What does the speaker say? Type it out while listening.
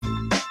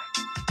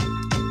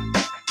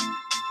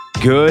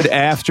Good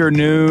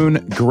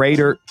afternoon,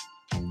 greater.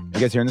 You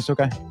guys hearing this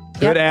okay?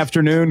 Good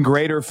afternoon,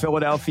 greater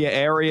Philadelphia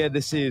area.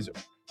 This is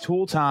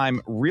Tool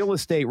Time Real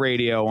Estate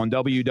Radio on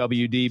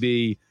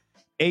WWDB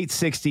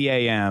 860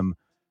 AM.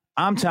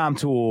 I'm Tom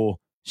Toole.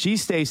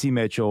 She's Stacy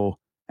Mitchell,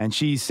 and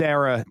she's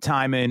Sarah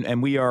Timon,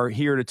 and we are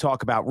here to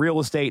talk about real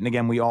estate. And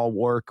again, we all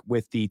work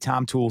with the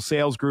Tom Toole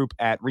Sales Group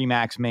at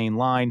RE/MAX Main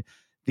Line,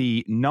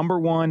 the number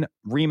one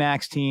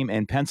RE/MAX team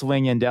in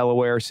Pennsylvania and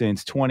Delaware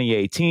since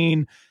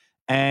 2018.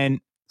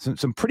 And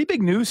some pretty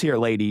big news here,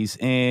 ladies,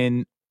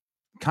 in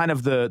kind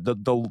of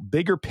the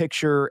bigger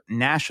picture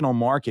national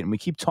market. And we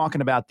keep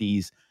talking about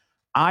these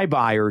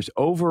iBuyers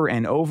over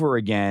and over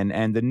again.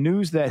 And the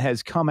news that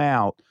has come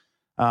out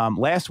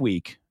last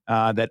week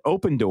that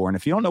Opendoor, and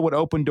if you don't know what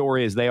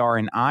Opendoor is, they are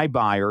an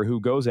iBuyer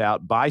who goes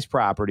out, buys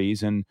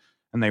properties, and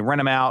they rent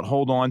them out,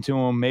 hold on to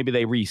them, maybe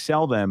they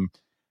resell them.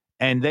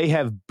 And they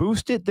have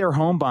boosted their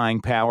home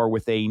buying power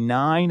with a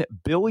 $9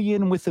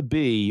 billion with a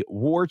B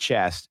war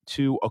chest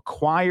to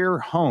acquire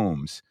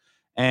homes.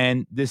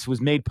 And this was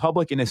made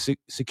public in a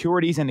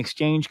Securities and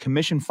Exchange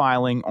Commission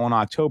filing on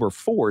October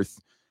 4th.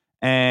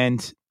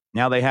 And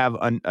now they have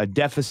a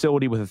debt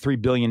facility with a $3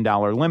 billion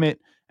limit,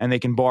 and they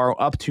can borrow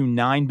up to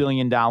 $9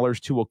 billion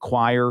to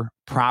acquire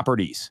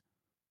properties.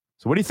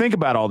 So what do you think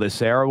about all this,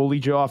 Sarah? We'll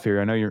lead you off here.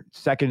 I know you're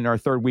second or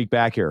third week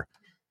back here.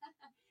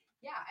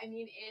 Yeah, I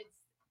mean,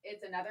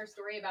 it's another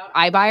story about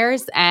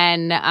iBuyers,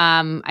 and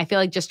I feel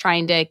like just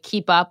trying to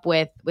keep up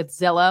with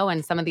Zillow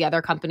and some of the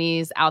other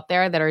companies out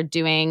there that are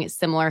doing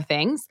similar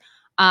things.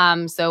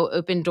 So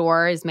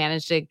Opendoor has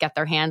managed to get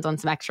their hands on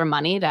some extra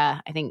money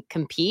to, I think,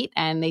 compete,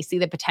 and they see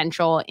the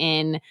potential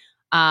in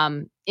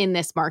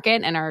this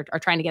market and are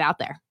trying to get out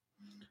there.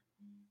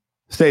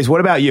 Stace,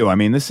 what about you? I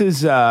mean, this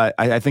is,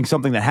 I think,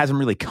 something that hasn't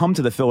really come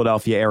to the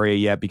Philadelphia area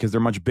yet because they're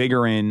much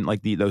bigger in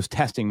like those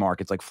testing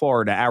markets like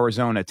Florida,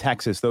 Arizona,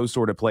 Texas, those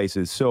sort of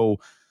places.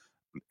 So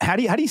how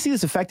do you see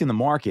this affecting the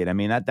market? I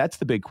mean, that's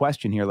the big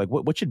question here. Like,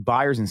 what should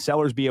buyers and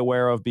sellers be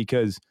aware of?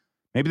 Because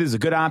maybe this is a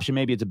good option,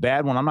 maybe it's a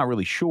bad one. I'm not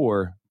really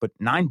sure. But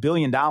 $9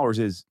 billion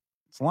it's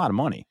a lot of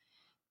money.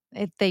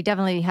 They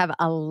definitely have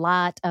a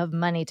lot of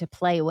money to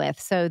play with.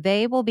 So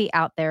they will be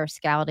out there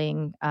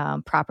scouting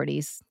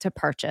properties to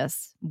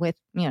purchase with,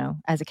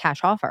 as a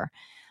cash offer.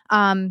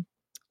 When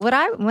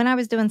I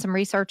was doing some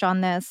research on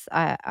this,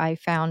 I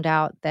found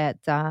out that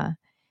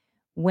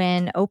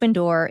when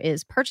Opendoor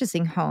is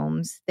purchasing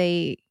homes,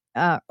 they're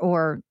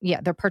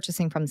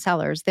purchasing from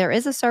sellers, there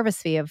is a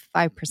service fee of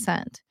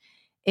 5%.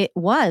 It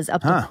was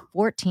up to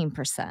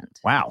 14%.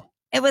 Wow.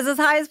 It was as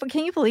high as,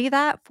 can you believe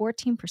that?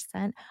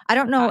 14%. I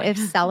don't know if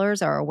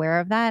sellers are aware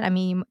of that. I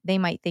mean, they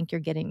might think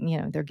they're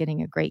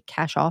getting a great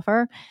cash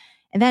offer.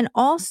 And then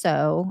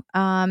also,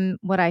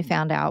 what I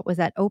found out was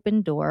that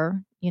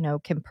Opendoor,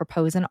 can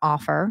propose an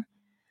offer,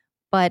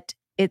 but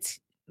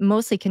it's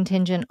mostly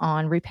contingent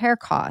on repair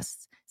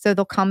costs. So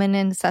they'll come in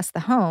and assess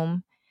the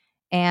home.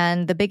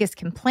 And the biggest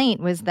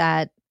complaint was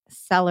that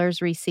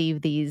sellers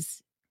receive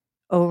these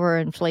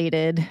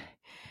overinflated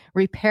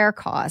repair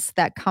costs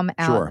that come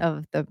out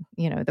of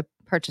the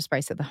purchase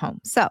price of the home.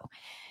 So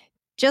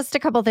just a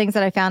couple of things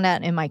that I found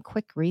out in my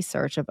quick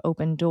research of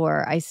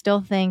Opendoor. I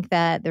still think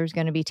that there's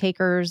going to be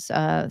takers.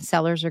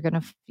 Sellers are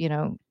going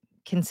to,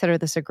 consider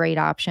this a great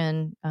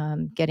option,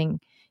 getting,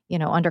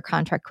 under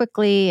contract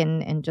quickly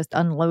and just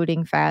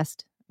unloading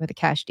fast with a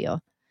cash deal.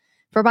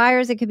 For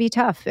buyers, it could be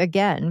tough,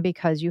 again,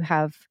 because you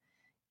have,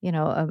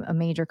 a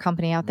major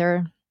company out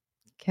there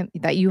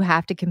that you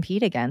have to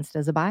compete against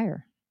as a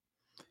buyer.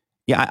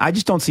 Yeah, I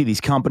just don't see these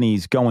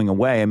companies going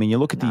away. I mean, you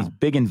look at these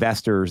big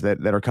investors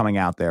that are coming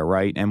out there,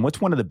 right? And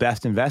what's one of the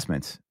best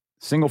investments?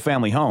 Single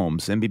family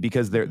homes. And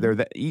because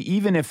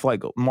even if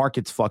like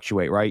markets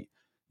fluctuate, right?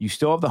 You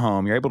still have the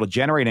home. You're able to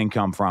generate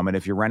income from it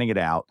if you're renting it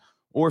out,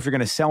 or if you're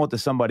going to sell it to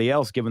somebody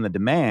else, given the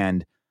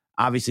demand.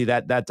 Obviously,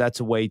 that's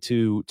a way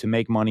to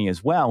make money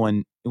as well.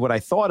 And what I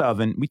thought of,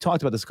 and we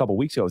talked about this a couple of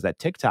weeks ago, was that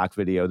TikTok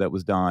video that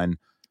was done.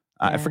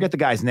 I forget the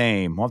guy's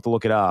name. We'll have to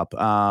look it up.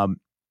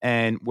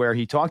 And where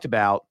he talked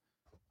about,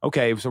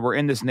 okay, so we're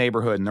in this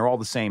neighborhood and they're all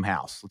the same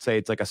house. Let's say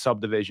it's like a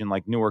subdivision,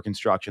 like newer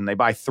construction. They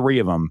buy 3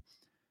 of them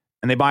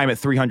and they buy them at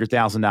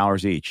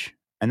 $300,000 each.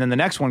 And then the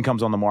next one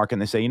comes on the market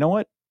and they say, you know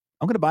what?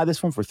 I'm going to buy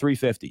this one for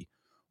 $350,000.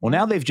 Well,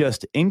 now they've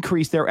just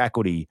increased their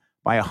equity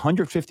by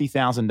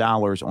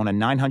 $150,000 on a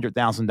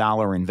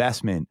 $900,000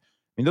 investment.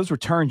 I mean, those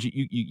returns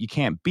you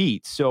can't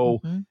beat.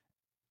 So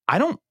I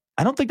don't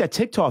think that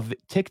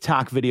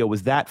TikTok video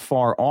was that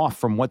far off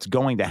from what's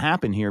going to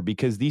happen here,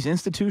 because these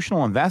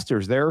institutional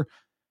investors,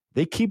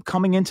 they keep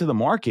coming into the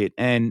market.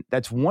 And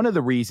that's one of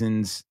the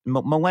reasons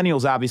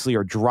millennials obviously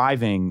are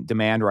driving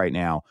demand right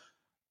now.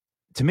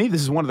 To me,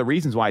 this is one of the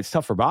reasons why it's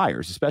tough for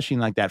buyers, especially in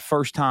like that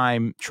first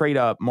time trade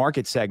up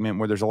market segment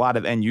where there's a lot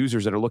of end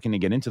users that are looking to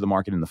get into the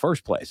market in the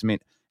first place. I mean,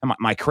 am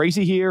I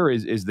crazy here?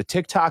 Is the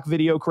TikTok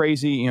video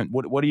crazy?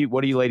 What do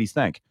you ladies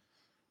think?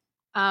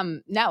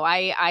 No,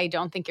 I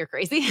don't think you're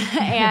crazy.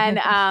 And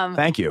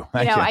thank you.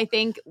 I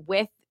think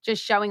with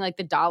just showing like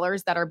the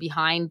dollars that are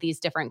behind these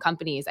different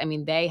companies, I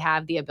mean, they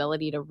have the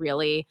ability to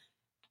really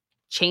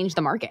change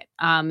the market.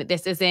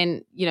 This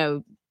isn't,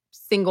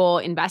 single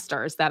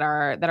investors that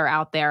are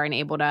out there and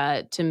able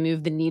to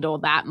move the needle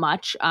that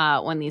much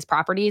on these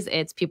properties.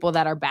 It's people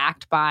that are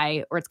backed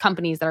by, or it's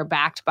companies that are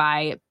backed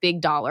by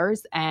big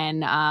dollars,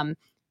 and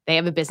they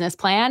have a business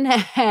plan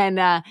and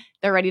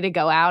they're ready to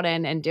go out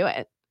and do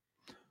it.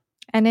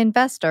 And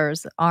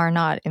investors are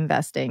not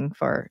investing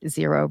for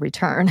zero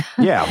return.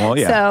 Yeah, well,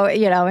 yeah.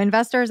 So,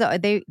 investors,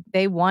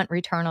 they want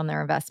return on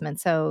their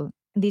investment. So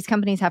these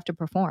companies have to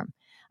perform.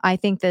 I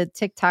think the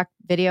TikTok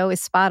video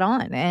is spot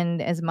on.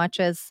 And as much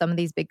as some of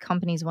these big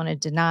companies want to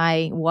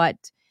deny what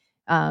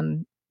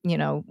some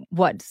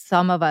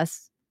of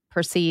us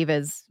perceive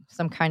as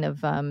some kind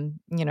of,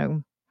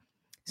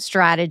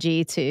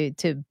 strategy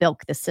to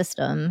bilk the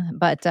system,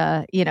 but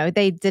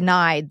they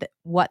denied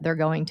what they're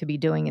going to be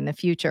doing in the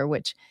future,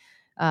 which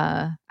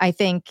I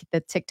think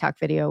the TikTok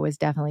video was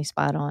definitely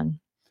spot on.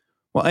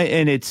 Well,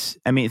 and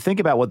think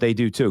about what they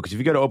do too. Because if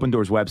you go to Open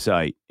Door's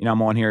website,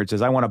 I'm on here, it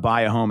says, I want to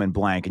buy a home in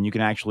blank. And you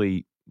can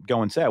actually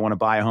go and say, I want to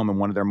buy a home in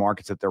one of their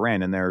markets that they're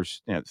in. And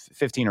there's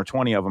 15 or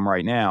 20 of them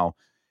right now.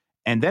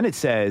 And then it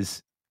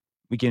says,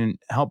 we can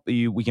help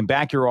you. We can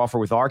back your offer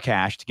with our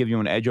cash to give you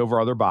an edge over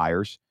other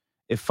buyers.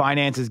 If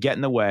finances get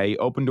in the way,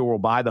 Open Door will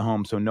buy the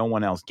home so no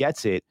one else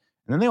gets it.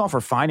 And then they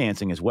offer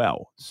financing as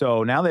well.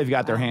 So now they've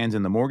got their hands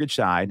in the mortgage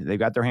side. They've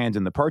got their hands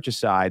in the purchase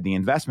side, the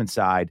investment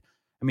side.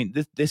 I mean,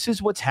 this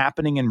is what's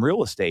happening in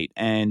real estate.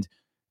 And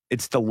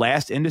it's the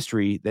last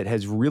industry that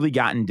has really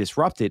gotten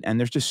disrupted. And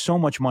there's just so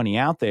much money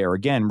out there.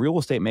 Again, real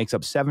estate makes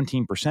up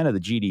 17% of the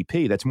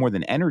GDP. That's more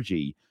than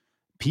energy.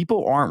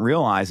 People aren't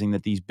realizing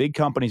that these big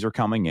companies are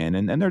coming in.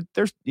 And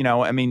there's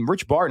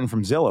Rich Barton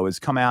from Zillow has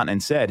come out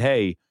and said,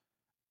 hey,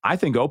 I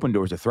think Open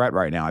Door is a threat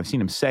right now. I've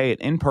seen him say it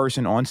in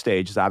person on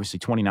stage. It's obviously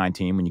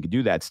 2019 when you could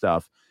do that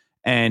stuff.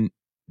 And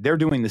they're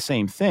doing the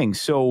same thing.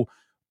 So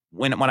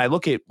when I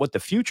look at what the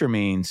future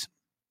means,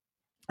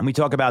 and we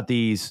talk about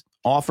these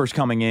offers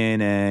coming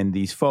in and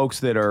these folks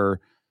that are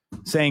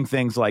saying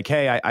things like,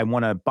 hey, I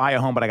want to buy a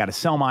home, but I got to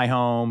sell my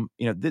home.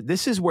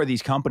 This is where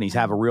these companies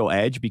have a real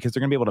edge, because they're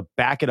going to be able to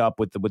back it up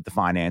with the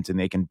finance, and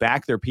they can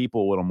back their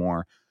people a little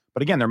more.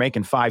 But again, they're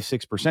making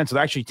 5-6%. So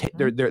they're actually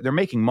they're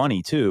making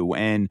money too.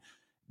 And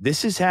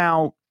this is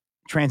how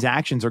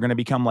transactions are going to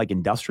become like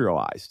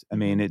industrialized. I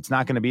mean, it's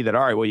not going to be that,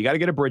 all right, well, you got to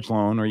get a bridge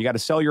loan, or you got to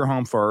sell your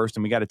home first,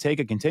 and we got to take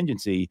a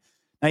contingency.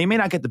 Now, you may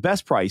not get the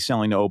best price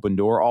selling to Open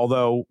Door,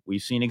 although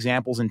we've seen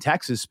examples in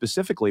Texas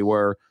specifically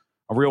where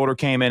a realtor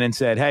came in and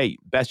said, hey,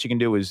 best you can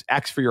do is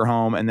X for your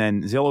home. And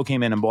then Zillow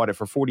came in and bought it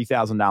for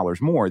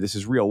 $40,000 more. This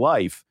is real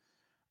life.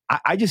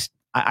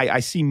 I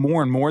see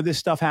more and more of this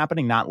stuff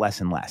happening, not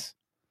less and less.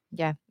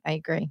 Yeah, I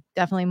agree.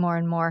 Definitely more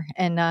and more.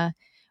 And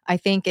I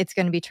think it's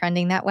going to be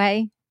trending that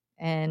way.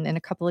 And in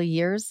a couple of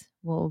years,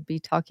 we'll be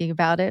talking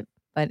about it,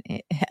 but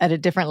at a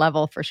different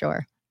level for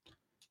sure.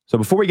 So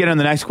before we get into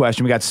the next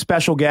question, we got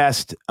special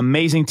guest,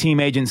 amazing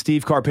team agent,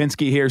 Steve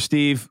Karpinski here.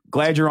 Steve,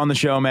 glad you're on the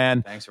show,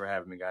 man. Thanks for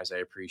having me, guys. I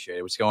appreciate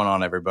it. What's going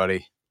on,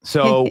 everybody?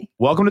 So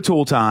welcome to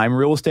Tool Time,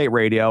 Real Estate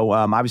Radio.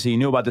 Obviously, you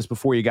knew about this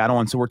before you got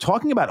on. So we're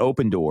talking about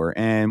Open Door.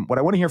 And what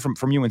I want to hear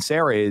from you and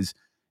Sarah is,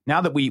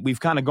 now that we've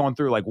kind of gone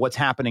through like what's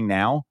happening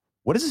now,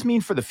 what does this mean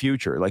for the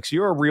future? Like, so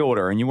you're a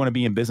realtor and you want to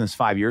be in business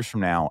 5 years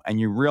from now, and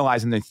you're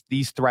realizing that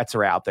these threats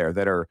are out there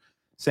that are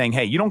saying,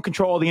 hey, you don't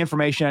control all the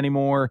information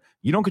anymore.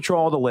 You don't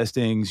control all the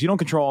listings. You don't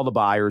control all the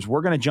buyers.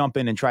 We're going to jump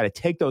in and try to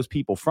take those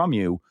people from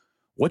you.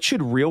 What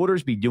should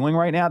realtors be doing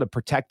right now to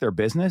protect their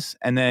business?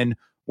 And then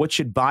what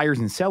should buyers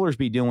and sellers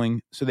be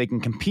doing so they can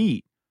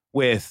compete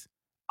with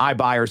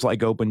iBuyers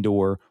like Open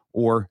Door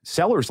or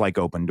sellers like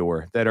Open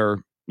Door that are,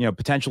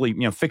 potentially,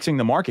 fixing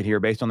the market here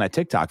based on that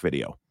TikTok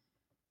video?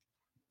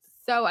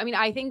 So,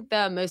 I think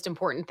the most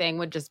important thing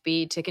would just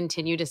be to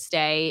continue to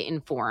stay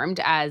informed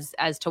as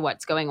to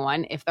what's going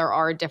on. If there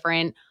are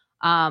different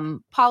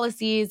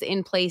policies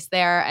in place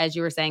there, as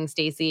you were saying,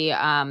 Stacey,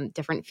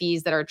 different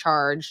fees that are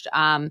charged,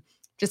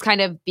 just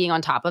kind of being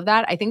on top of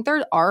that. I think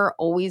there are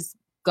always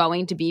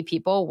going to be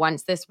people,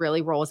 once this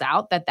really rolls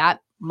out,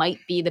 that might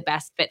be the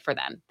best fit for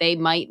them. They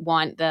might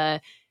want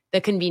the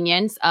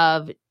convenience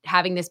of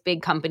having this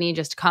big company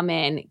just come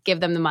in, give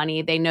them the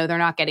money. They know they're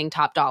not getting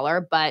top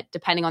dollar, but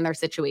depending on their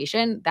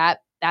situation, that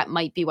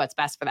might be what's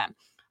best for them.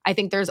 I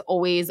think there's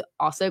always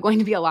also going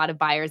to be a lot of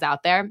sellers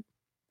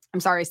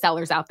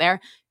out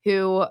there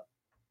who,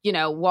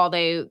 while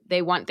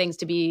they want things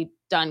to be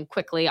done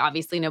quickly,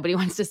 obviously nobody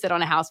wants to sit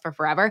on a house for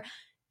forever.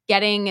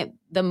 Getting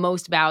the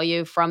most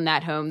value from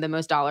that home, the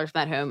most dollars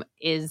from that home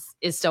is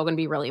still going to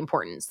be really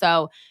important.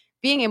 So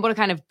being able to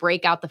kind of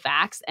break out the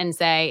facts and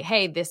say,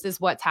 hey, this is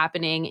what's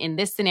happening in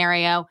this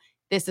scenario.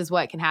 This is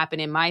what can happen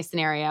in my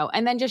scenario.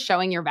 And then just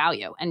showing your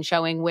value and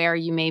showing where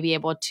you may be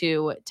able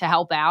to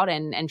help out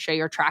and show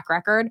your track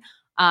record,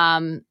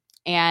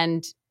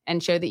 and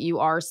show that you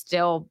are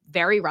still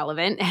very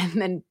relevant, and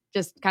then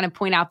just kind of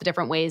point out the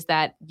different ways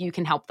that you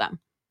can help them.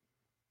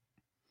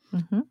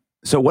 Mm-hmm.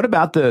 So what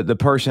about the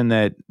person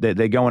that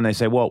they go and they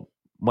say, well,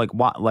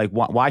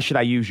 why should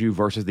I use you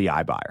versus the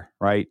iBuyer,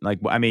 right?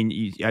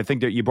 I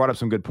think that you brought up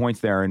some good points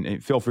there,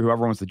 and feel free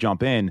whoever wants to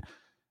jump in.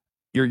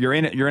 you're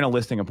in a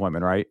listing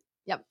appointment, right?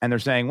 Yep. And they're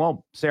saying,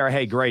 well, Sarah,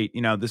 hey, great.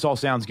 This all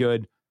sounds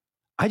good.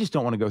 I just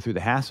don't want to go through the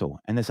hassle.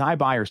 And this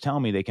iBuyer's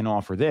telling me they can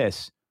offer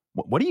this.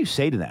 What do you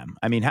say to them?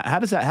 I mean, how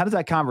does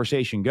that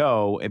conversation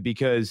go?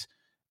 Because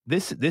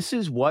this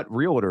is what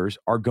realtors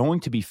are going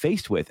to be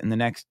faced with in the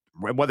next,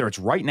 whether it's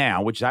right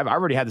now, which I've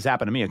already had this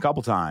happen to me a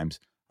couple times.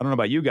 I don't know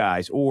about you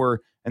guys,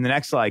 or in the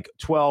next like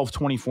 12,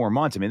 24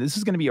 months. I mean, this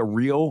is going to be a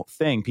real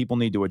thing people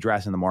need to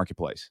address in the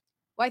marketplace.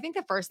 Well, I think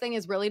the first thing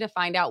is really to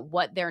find out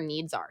what their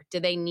needs are. Do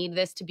they need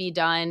this to be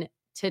done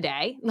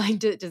today? Like,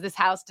 did this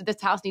house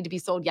need to be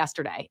sold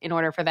yesterday in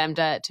order for them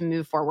to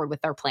move forward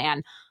with their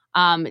plan?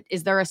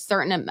 Is there a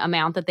certain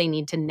amount that they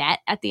need to net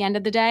at the end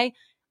of the day?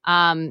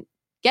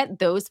 Get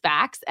those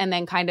facts and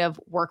then kind of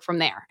work from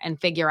there and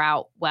figure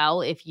out,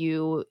 well, if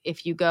you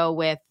go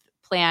with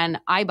plan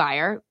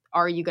iBuyer,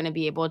 are you going to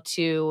be able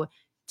to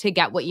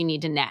get what you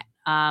need to net?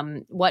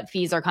 What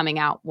fees are coming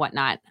out,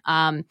 whatnot.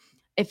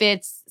 If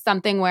it's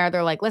something where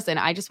they're like, listen,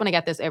 I just want to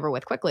get this over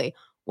with quickly.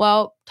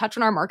 Well, touch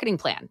on our marketing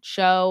plan.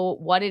 Show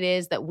what it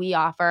is that we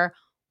offer,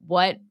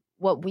 what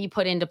we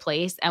put into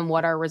place, and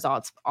what our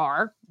results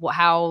are,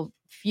 how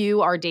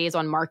few our days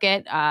on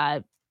market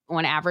on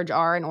average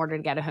are in order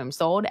to get a home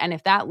sold. And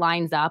if that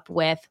lines up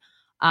with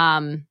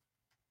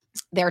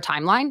their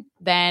timeline,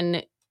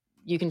 then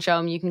you can show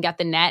them you can get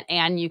the net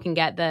and you can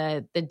get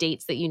the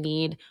dates that you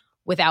need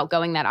without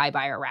going that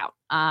iBuyer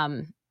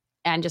route.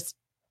 And just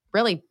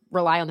really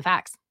rely on the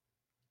facts.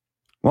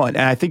 Well, and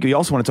I think we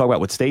also want to talk about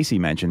what Stacy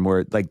mentioned,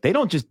 where like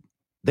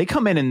they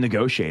come in and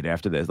negotiate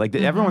after this. Like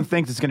everyone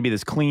thinks it's going to be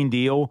this clean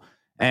deal.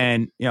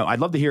 And, I'd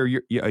love to hear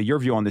your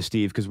view on this,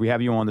 Steve, because we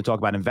have you on to talk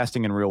about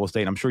investing in real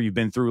estate. I'm sure you've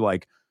been through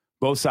like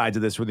both sides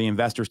of this where the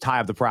investors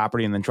tie up the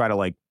property and then try to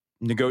like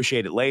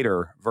negotiate it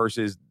later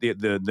versus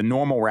the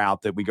normal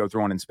route that we go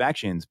through on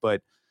inspections.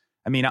 But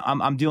I mean,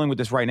 I'm dealing with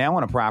this right now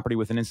on a property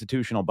with an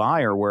institutional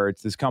buyer where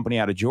it's this company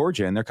out of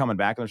Georgia, and they're coming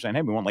back and they're saying,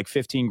 hey, we want like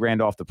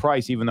 $15,000 off the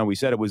price, even though we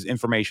said it was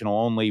informational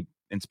only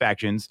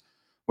inspections,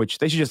 which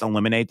they should just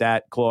eliminate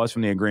that clause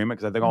from the agreement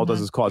because I think all it does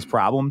is cause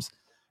problems.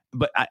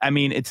 But I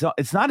mean, it's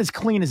not as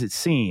clean as it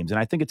seems. And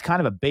I think it's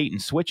kind of a bait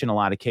and switch in a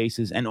lot of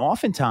cases. And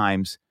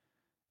oftentimes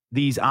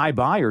these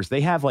iBuyers,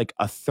 they have like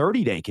a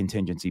 30-day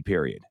contingency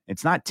period.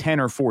 It's not 10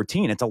 or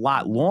 14. It's a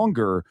lot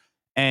longer.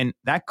 And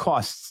that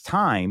costs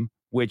time,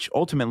 which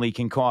ultimately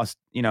can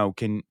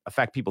can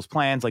affect people's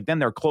plans. Like then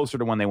they're closer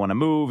to when they want to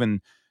move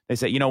and they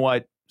say, you know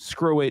what,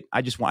 screw it.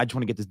 I just want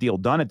to get this deal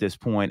done at this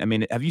point. I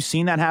mean, have you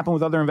seen that happen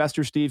with other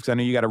investors, Steve? Because I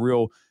know you got a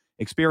real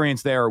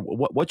experience there.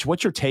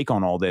 What's your take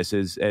on all this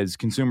as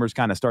consumers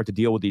kind of start to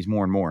deal with these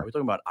more and more? Are we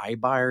talking about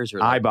iBuyers or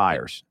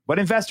iBuyers, but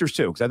investors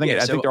too? Because I think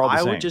they're all the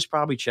same. I would just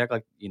probably check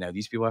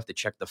these people have to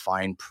check the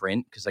fine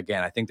print because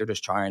again, I think they're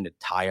just trying to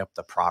tie up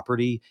the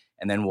property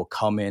and then we'll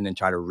come in and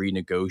try to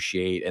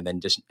renegotiate and then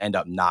just end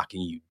up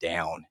knocking you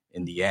down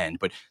in the end.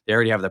 But they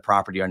already have the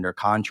property under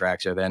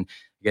contract, so then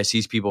I guess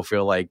these people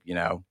feel like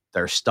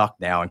they're stuck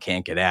now and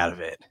can't get out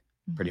of it,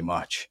 pretty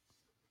much.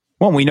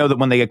 Well, we know that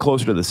when they get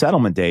closer to the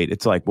settlement date,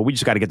 it's like, well, we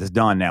just got to get this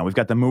done now. We've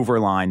got the mover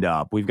lined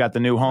up. We've got the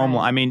new home.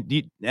 Right. I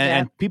mean,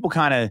 and people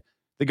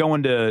they go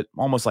into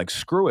almost like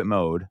screw it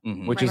mode,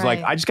 which is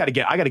like, I got to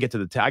get to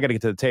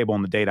the table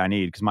on the date I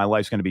need because my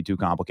life's going to be too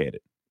complicated.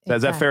 So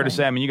Is that fair to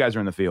say? I mean, you guys are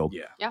in the field.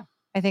 Yeah.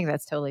 I think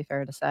that's totally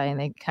fair to say. And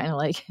they kind of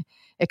like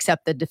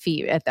accept the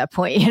defeat at that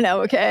point,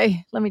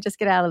 okay, let me just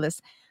get out of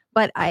this.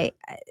 But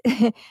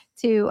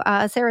to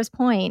Sarah's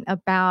point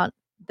about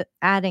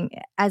adding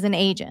as an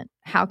agent,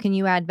 how can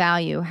you add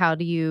value? How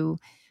do you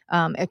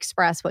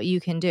express what you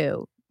can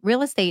do?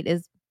 Real estate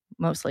is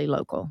mostly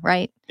local,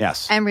 right?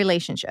 Yes. And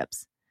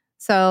relationships.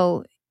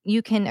 So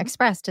you can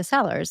express to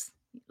sellers,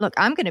 look,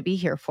 I'm going to be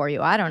here for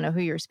you. I don't know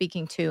who you're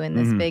speaking to in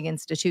this big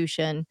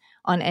institution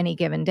on any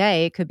given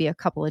day. It could be a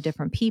couple of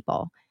different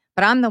people,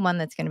 but I'm the one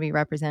that's going to be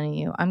representing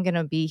you. I'm going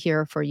to be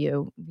here for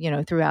you,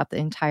 throughout the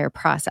entire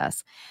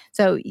process.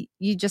 So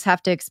you just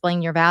have to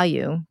explain your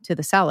value to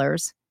the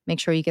sellers. Make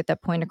sure you get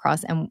that point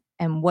across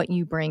and what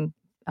you bring,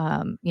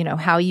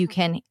 how you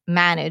can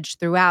manage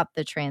throughout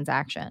the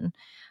transaction.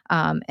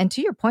 And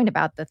to your point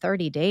about the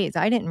 30 days,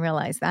 I didn't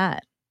realize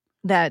that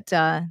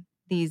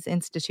these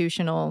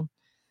institutional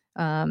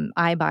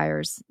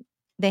iBuyers,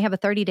 they have a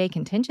 30-day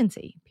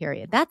contingency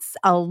period. That's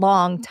a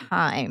long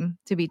time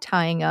to be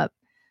tying up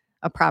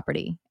a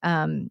property.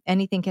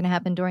 Anything can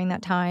happen during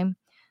that time.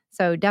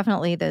 So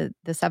definitely the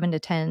 7 to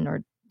 10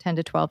 or 10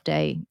 to 12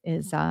 day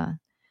is a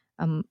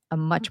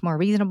much more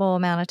reasonable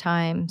amount of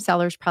time.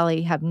 Sellers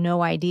probably have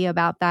no idea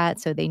about that,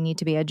 so they need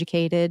to be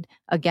educated.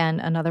 Again,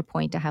 another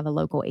point to have a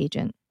local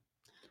agent.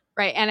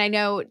 Right. And I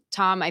know,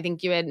 Tom, I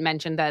think you had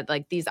mentioned that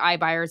like these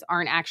iBuyers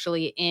aren't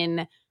actually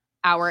in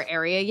our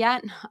area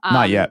yet.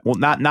 Not yet. Well,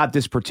 not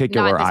this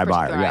particular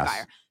iBuyer. Yes.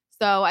 iBuyer.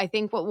 So I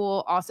think what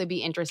will also be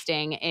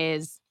interesting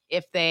is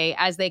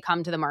as they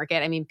come to the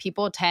market, I mean,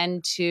 people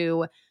tend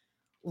to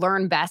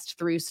learn best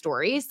through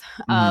stories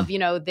of,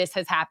 this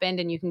has happened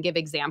and you can give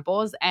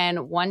examples.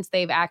 And once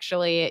they've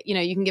actually,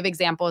 you can give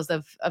examples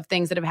of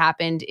things that have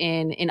happened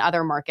in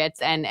other markets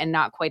and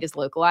not quite as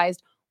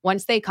localized.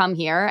 once they come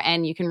here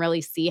and you can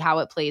really see how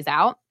it plays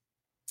out,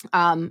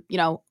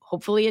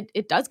 hopefully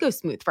it does go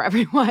smooth for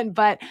everyone,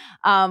 but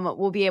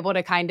we'll be able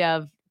to kind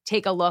of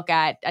take a look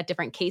at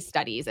different case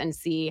studies and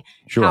see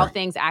how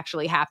things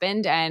actually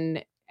happened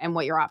and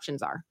what your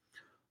options are.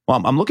 Well,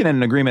 I'm looking at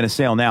an agreement of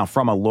sale now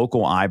from a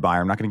local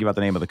iBuyer. I'm not going to give out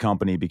the name of the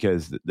company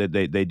because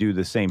they do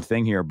the same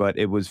thing here, but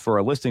it was for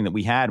a listing that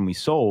we had and we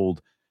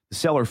sold. The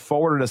seller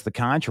forwarded us the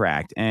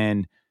contract,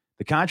 and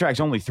the contract's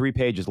only 3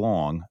 pages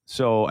long.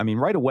 So, I mean,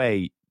 right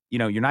away,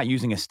 you're not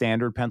using a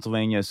standard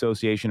Pennsylvania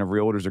Association of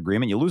Realtors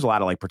agreement. You lose a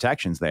lot of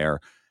protections there.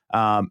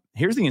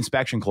 Here's the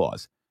inspection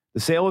clause. The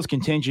sale is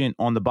contingent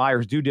on the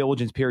buyer's due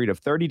diligence period of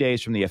 30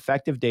 days from the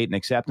effective date and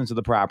acceptance of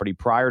the property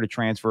prior to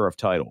transfer of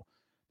title.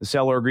 The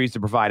seller agrees to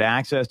provide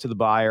access to the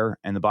buyer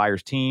and the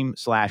buyer's team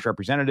 /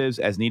 representatives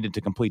as needed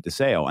to complete the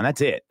sale. And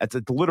that's it. That's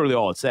literally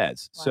all it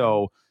says. Wow.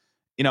 So,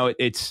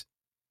 it's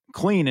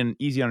clean and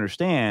easy to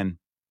understand,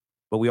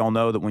 but we all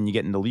know that when you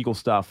get into legal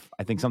stuff,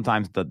 I think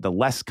sometimes the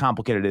less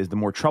complicated it is, the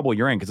more trouble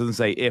you're in, because it doesn't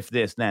say if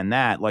this, then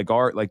that. Like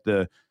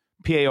the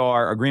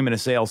PAR agreement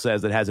of sale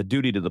says that has a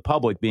duty to the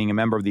public, being a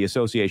member of the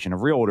Association of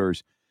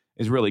Realtors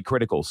is really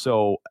critical.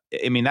 So,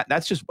 I mean,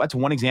 that's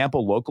one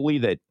example locally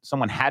that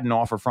someone had an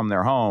offer from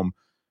their home.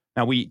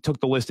 Now, we took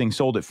the listing,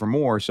 sold it for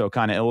more, so it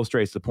kind of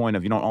illustrates the point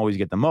of you don't always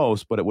get the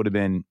most, but it would have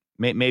been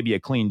maybe a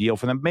clean deal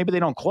for them. Maybe they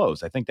don't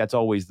close. I think that's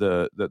always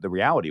the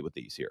reality with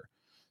these here.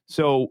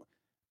 So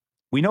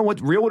we know what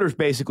realtors,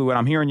 basically what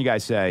I'm hearing you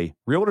guys say,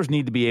 realtors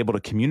need to be able to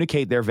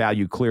communicate their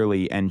value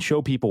clearly and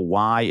show people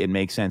why it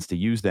makes sense to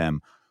use them.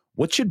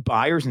 What should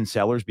buyers and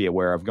sellers be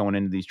aware of going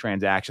into these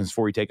transactions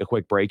before we take a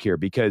quick break here?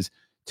 Because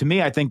to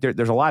me, I think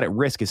there's a lot at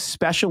risk,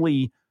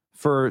 especially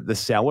for the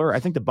seller. I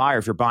think the buyer,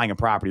 if you're buying a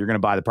property, you're going to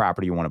buy the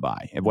property you want to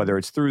buy, whether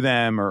it's through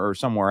them or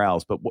somewhere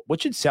else. But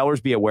what should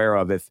sellers be aware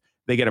of if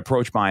they get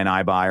approached by an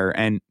iBuyer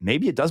and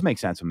maybe it does make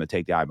sense for them to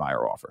take the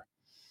iBuyer offer?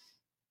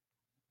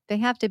 They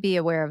have to be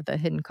aware of the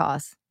hidden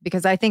costs,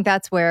 because I think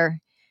that's where,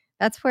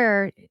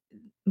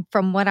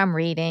 from what I'm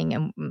reading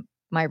and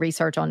my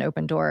research on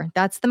Open Door,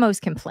 that's the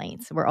most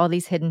complaints, were all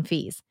these hidden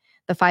fees.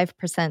 The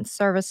 5%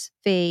 service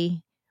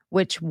fee,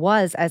 which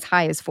was as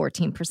high as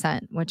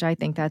 14%, which I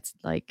think that's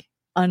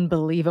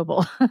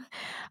unbelievable.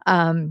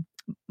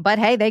 But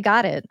hey, they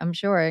got it, I'm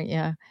sure.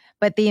 Yeah.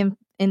 But the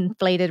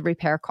inflated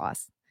repair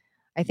costs,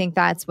 I think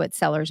that's what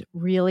sellers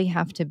really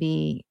have to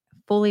be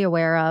fully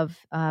aware of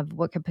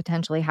what could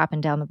potentially happen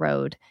down the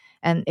road.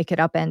 And it could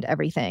upend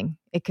everything.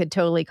 It could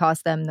totally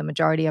cost them the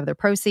majority of their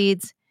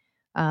proceeds.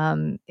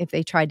 If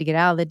they tried to get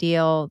out of the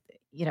deal,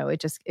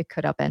 it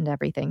could upend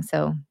everything.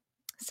 So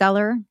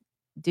seller,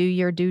 do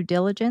your due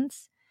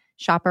diligence,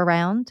 shop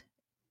around,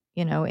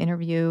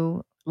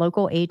 interview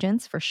local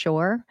agents for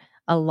sure,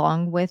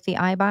 along with the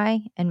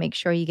iBuy, and make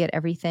sure you get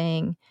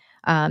everything.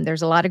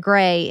 There's a lot of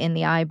gray in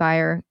the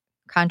iBuyer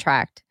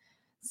contract.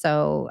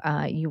 So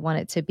you want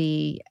it to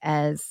be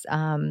as,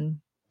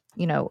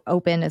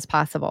 open as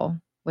possible,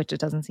 which it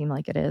doesn't seem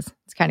like it is.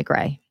 It's kind of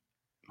gray.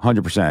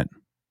 100%.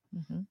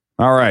 Mm-hmm.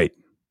 All right.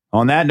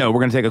 On that note, we're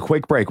going to take a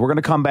quick break. We're going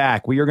to come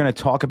back. We are going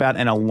to talk about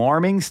an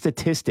alarming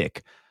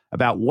statistic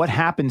about what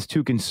happens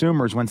to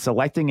consumers when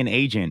selecting an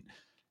agent.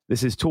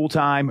 This is Tool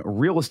Time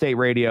Real Estate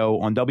Radio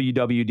on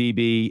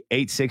WWDB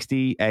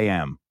 860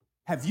 AM.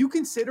 Have you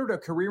considered a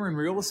career in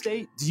real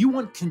estate? Do you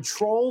want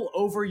control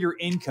over your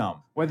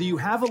income? Whether you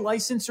have a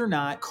license or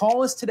not,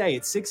 call us today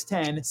at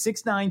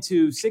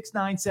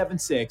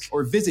 610-692-6976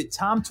 or visit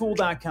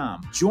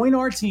TomTool.com. Join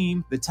our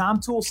team, the Tom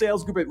Tool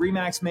Sales Group at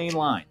RE/MAX Main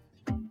Line.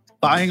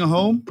 Buying a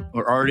home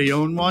or already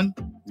own one?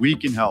 We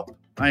can help.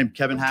 I am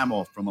Kevin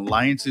Hamill from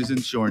Alliances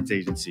Insurance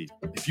Agency.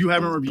 If you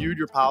haven't reviewed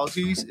your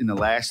policies in the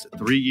last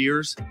 3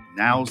 years,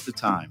 now's the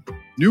time.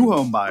 New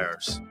home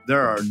buyers,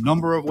 there are a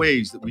number of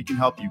ways that we can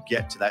help you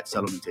get to that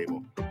settlement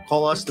table.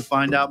 Call us to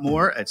find out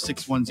more at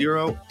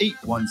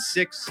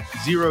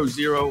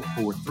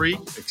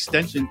 610-816-0043,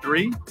 extension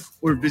 3,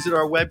 or visit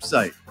our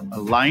website,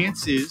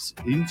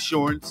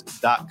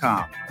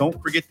 alliancesinsurance.com.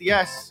 Don't forget the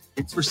S,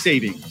 it's for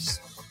savings.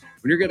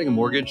 When you're getting a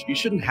mortgage, you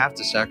shouldn't have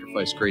to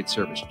sacrifice great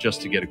service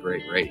just to get a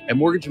great rate. At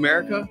Mortgage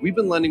America, we've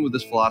been lending with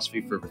this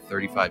philosophy for over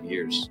 35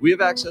 years. We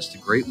have access to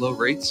great low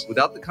rates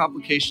without the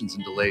complications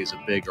and delays of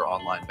big or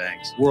online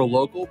banks. We're a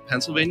local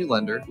Pennsylvania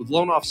lender with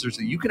loan officers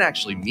that you can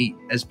actually meet.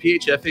 As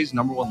PHFA's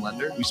 #1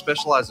 lender, we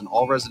specialize in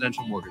all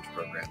residential mortgage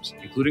programs,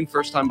 including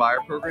first-time buyer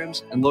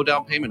programs and low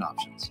down payment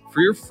options.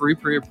 For your free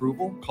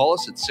pre-approval, call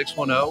us at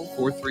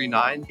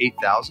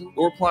 610-439-8000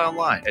 or apply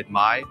online at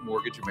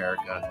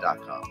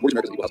mymortgageamerica.com. Mortgage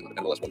America is equal housing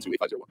MLS 12850.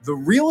 The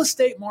real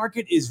estate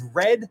market is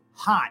red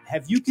hot.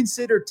 Have you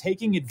considered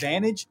taking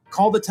advantage?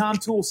 Call the Tom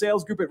Tool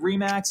Sales Group at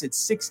RE/MAX at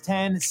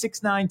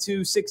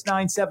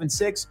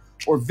 610-692-6976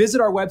 or visit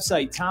our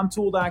website,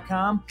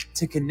 TomTool.com,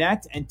 to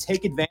connect and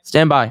take advantage.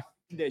 Stand by.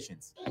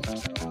 Conditions.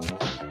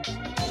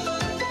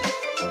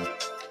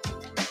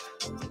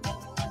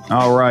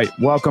 All right.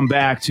 Welcome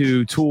back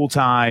to Tool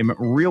Time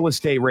Real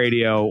Estate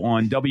Radio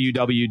on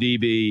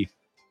WWDB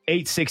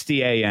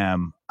 860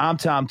 AM. I'm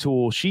Tom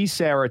Tool. She's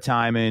Sarah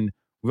Timon.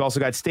 We've also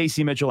got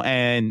Stacy Mitchell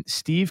and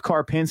Steve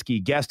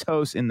Karpinski, guest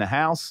hosts in the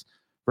house.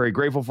 Very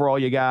grateful for all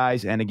you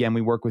guys. And again,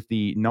 we work with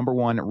the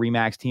 #1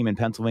 RE/MAX team in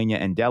Pennsylvania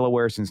and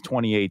Delaware since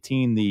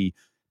 2018, the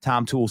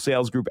Tom Toole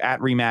Sales Group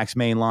at RE/MAX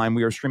Mainline.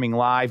 We are streaming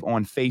live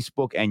on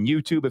Facebook and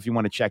YouTube if you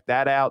want to check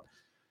that out.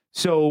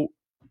 So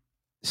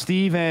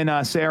Steve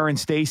and Sarah and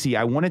Stacy,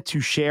 I wanted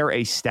to share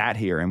a stat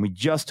here, and we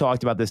just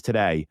talked about this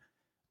today.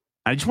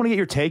 I just want to get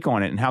your take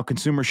on it and how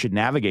consumers should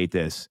navigate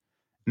this.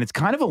 And it's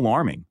kind of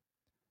alarming.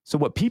 So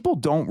what people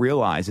don't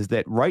realize is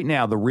that right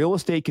now, the real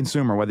estate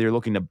consumer, whether you're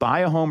looking to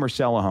buy a home or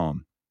sell a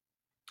home,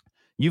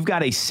 you've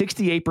got a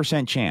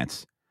 68%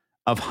 chance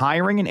of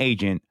hiring an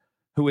agent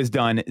who has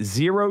done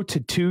 0 to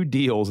 2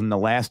 deals in the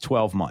last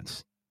 12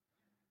 months.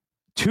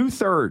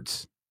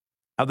 2/3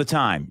 of the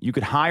time, you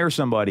could hire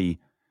somebody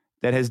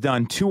that has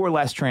done 2 or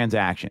less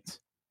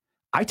transactions.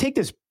 I take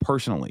this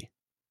personally.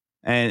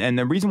 And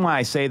the reason why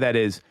I say that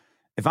is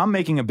if I'm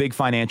making a big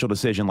financial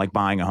decision like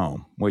buying a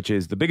home, which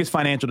is the biggest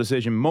financial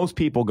decision most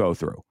people go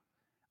through,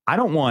 I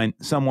don't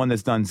want someone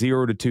that's done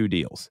 0 to 2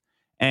 deals.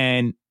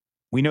 And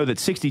we know that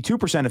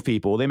 62% of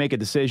people, they make a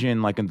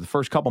decision like in the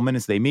first couple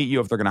minutes they meet you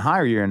if they're going to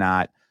hire you or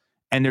not.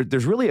 And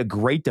there's really a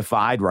great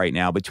divide right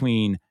now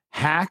between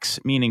hacks,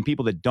 meaning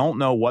people that don't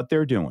know what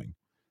they're doing,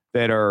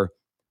 that are,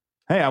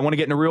 hey, I want to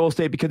get into real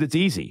estate because it's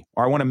easy,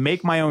 or I want to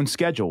make my own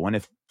schedule. And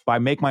if by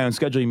make my own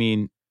schedule, you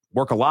mean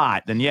work a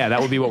lot, then yeah,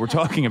 that would be what we're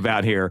talking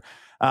about here.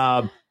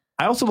 I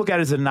also look at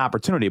it as an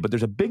opportunity, but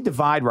there's a big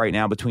divide right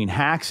now between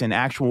hacks and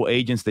actual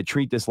agents that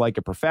treat this like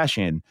a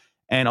profession.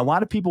 And a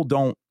lot of people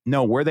don't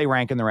know where they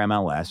rank in their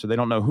MLS, or they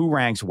don't know who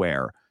ranks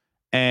where.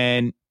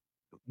 And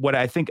what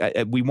I think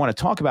we want to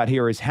talk about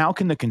here is how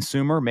can the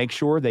consumer make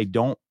sure they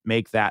don't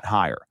make that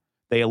higher?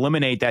 They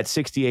eliminate that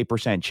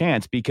 68%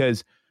 chance,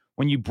 because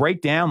when you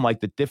break down like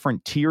the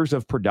different tiers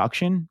of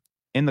production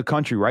in the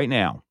country right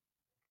now,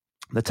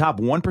 the top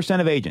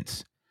 1% of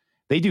agents,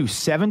 they do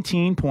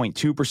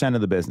 17.2%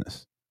 of the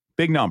business.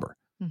 Big number.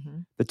 Mm-hmm.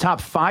 The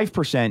top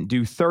 5%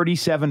 do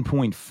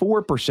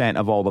 37.4%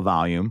 of all the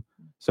volume.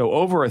 So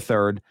over a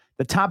third.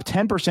 The top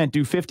 10%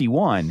 do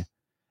 51%.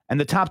 And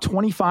the top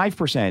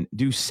 25%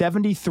 do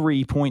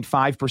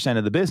 73.5%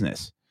 of the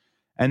business.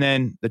 And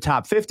then the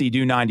top 50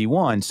 do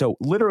 91%. So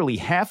literally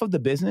half of the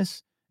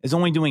business is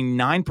only doing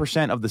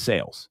 9% of the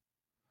sales.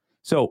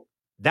 So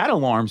that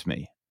alarms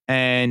me.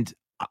 And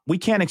we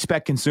can't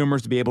expect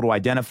consumers to be able to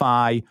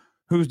identify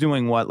who's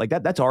doing what. Like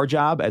that's our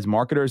job as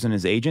marketers and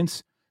as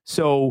agents.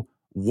 So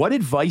what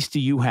advice do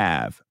you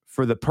have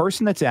for the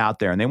person that's out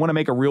there and they want to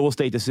make a real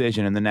estate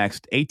decision in the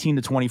next 18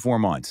 to 24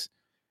 months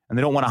and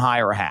they don't want to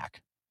hire a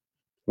hack?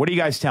 What are you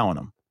guys telling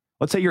them?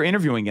 Let's say you're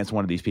interviewing against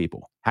one of these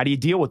people. How do you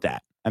deal with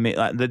that? I mean,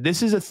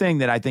 this is a thing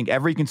that I think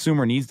every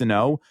consumer needs to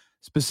know.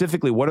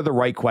 Specifically, what are the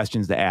right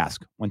questions to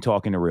ask when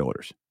talking to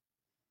realtors?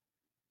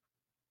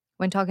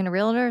 When talking to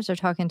realtors or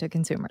talking to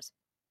consumers?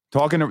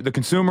 Talking to the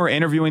consumer,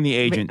 interviewing the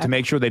agent to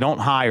make sure they don't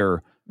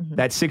hire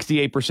that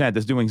 68%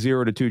 that's doing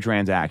 0 to 2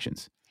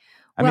 transactions.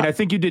 I mean, I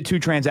think you did 2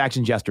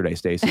 transactions yesterday,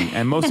 Stacy.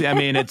 And mostly, I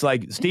mean, it's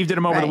like Steve did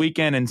them over the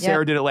weekend and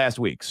Sarah did it last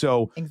week.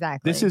 So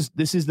exactly, this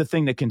is the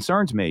thing that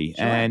concerns me.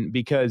 Sure. And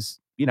because,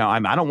 you know,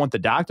 I don't want the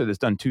doctor that's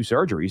done 2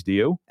 surgeries. Do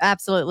you?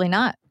 Absolutely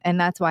not. And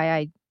that's why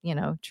I,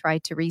 try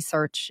to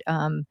research,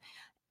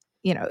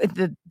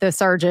 the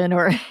surgeon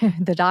or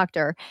the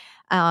doctor.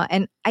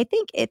 And I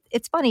think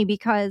it's funny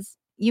because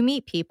you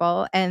meet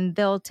people and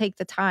they'll take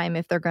the time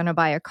if they're going to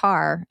buy a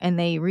car and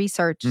they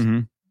research,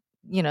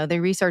 they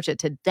research it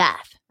to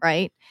death,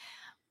 right?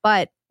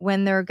 But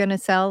when they're going to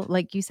sell,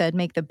 like you said,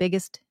 make the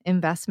biggest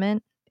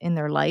investment in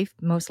their life,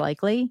 most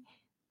likely,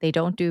 they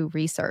don't do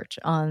research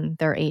on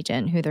their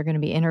agent who they're going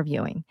to be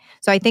interviewing.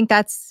 So I think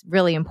that's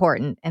really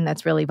important and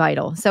that's really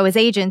vital. So as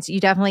agents, you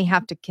definitely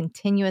have to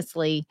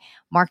continuously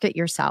market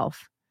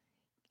yourself,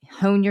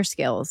 hone your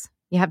skills.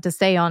 You have to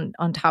stay on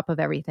top of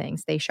everything,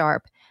 stay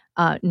sharp,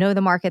 know the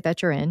market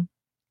that you're in,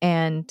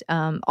 and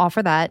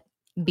offer that,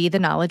 be the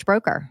knowledge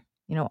broker,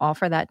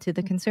 offer that to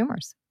the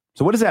consumers.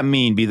 So what does that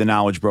mean, be the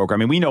knowledge broker? I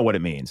mean, we know what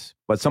it means,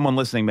 but someone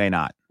listening may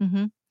not.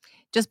 Mm-hmm.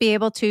 Just be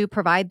able to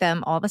provide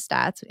them all the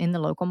stats in the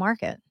local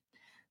market.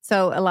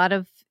 So a lot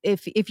of,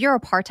 if you're a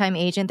part-time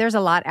agent, there's a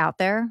lot out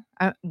there.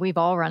 We've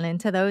all run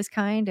into those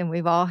kind, and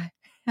we've all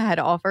had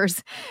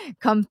offers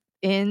come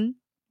in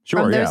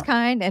from those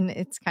kind, and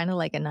it's kind of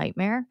like a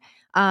nightmare.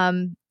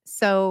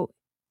 So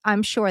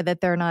I'm sure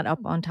that they're not up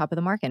on top of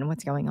the market and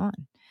what's going on.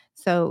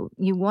 So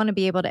you want to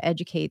be able to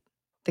educate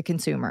the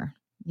consumer.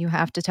 You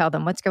have to tell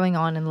them what's going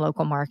on in the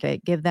local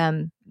market, give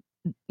them,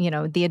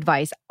 the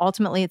advice.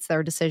 Ultimately, it's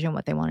their decision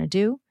what they want to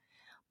do,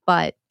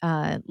 but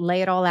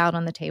lay it all out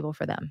on the table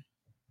for them.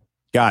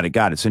 Got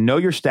it. So know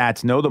your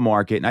stats, know the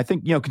market. And I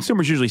think,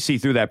 consumers usually see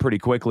through that pretty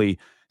quickly.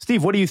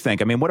 Steve, what do you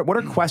think? I mean, what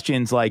are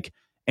questions like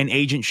an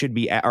agent should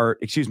be,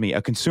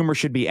 a consumer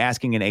should be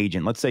asking an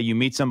agent? Let's say you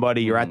meet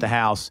somebody, you're at the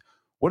house.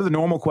 What are the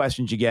normal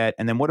questions you get?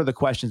 And then what are the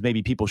questions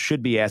maybe people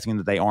should be asking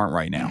that they aren't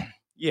right now?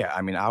 Yeah,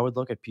 I mean, I would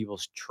look at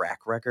people's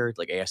track record,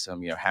 like ask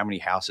them, how many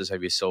houses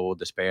have you sold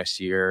this past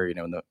year?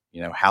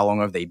 How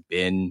long have they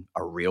been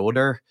a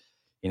realtor?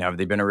 You know, have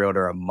they been a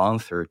realtor a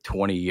month or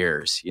 20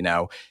 years, you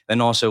know? Then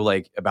also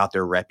like about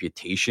their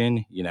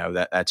reputation, you know,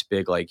 that's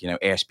big. Like, you know,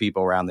 ask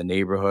people around the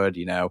neighborhood,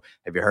 you know,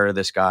 have you heard of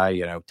this guy,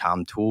 you know,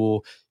 Tom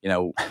Toole, you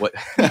know,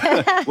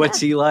 what's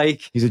he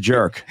like? He's a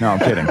jerk. No, I'm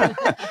kidding.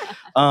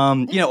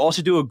 You know,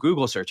 also do a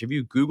Google search. If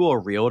you Google a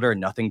realtor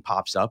and nothing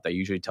pops up, that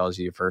usually tells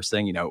you the first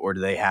thing, you know, or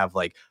do they have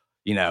like,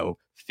 you know,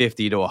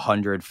 50 to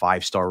 100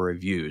 5-star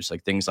reviews,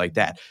 like things like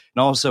that.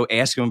 And also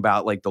ask them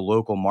about like the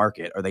local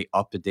market. Are they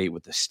up to date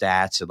with the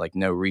stats and like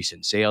no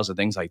recent sales and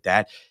things like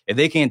that? If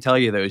they can't tell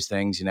you those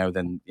things, you know,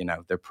 then, you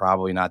know, they're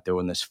probably not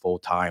doing this full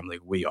time like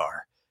we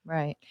are.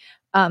 Right.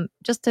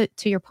 Just to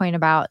your point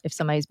about if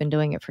somebody's been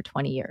doing it for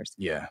 20 years.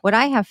 Yeah. What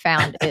I have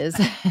found is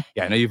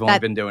yeah, I know you've only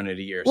been doing it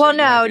a year. Well,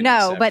 so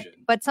no,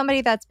 but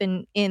somebody that's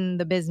been in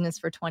the business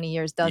for 20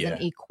 years doesn't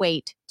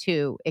equate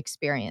to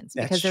experience,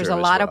 because there's a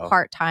lot of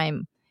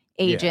part-time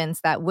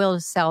agents that will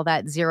sell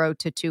that 0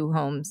 to 2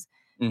 homes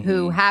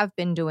who have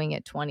been doing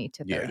it 20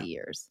 to 30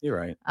 years. You're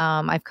right.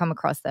 I've come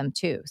across them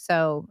too.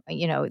 So,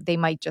 you know, they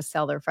might just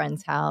sell their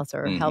friend's house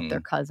or help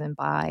their cousin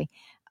buy.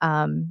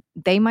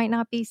 They might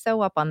not be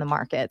so up on the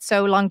market.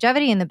 So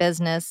longevity in the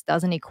business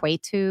doesn't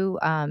equate to,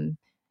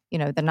 you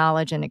know, the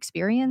knowledge and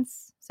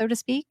experience, so to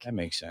speak. That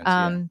makes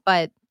sense.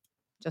 But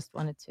just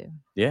wanted to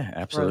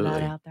absolutely throw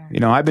that out there.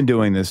 You know, I've been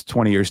doing this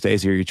 20 years,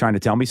 Stacey. Are you trying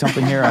to tell me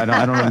something here? I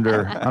don't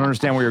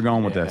understand where you're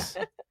going with this.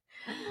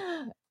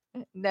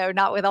 No,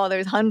 not with all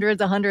those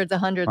hundreds of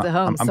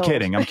homes. I'm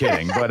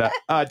kidding. But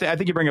I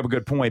think you bring up a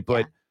good point.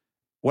 But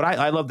what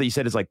I love that you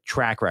said is like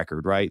track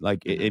record, right?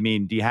 Like, I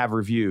mean, do you have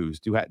reviews?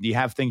 Do you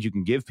have things you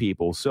can give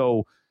people?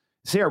 So,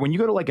 Sarah, when you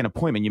go to like an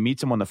appointment, you meet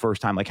someone the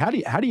first time. Like, how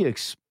do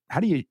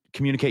you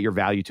communicate your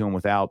value to them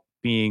without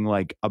being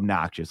like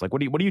obnoxious? Like,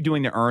 what are you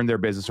doing to earn their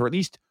business, or at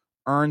least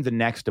earn the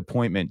next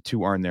appointment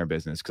to earn their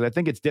business? Because I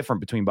think it's different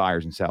between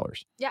buyers and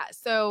sellers. Yeah.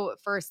 So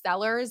for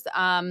sellers,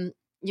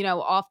 you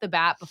know, off the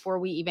bat, before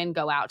we even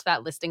go out to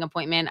that listing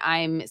appointment,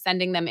 I'm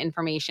sending them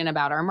information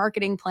about our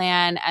marketing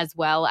plan, as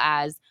well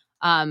as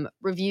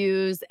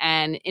reviews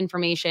and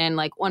information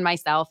like on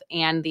myself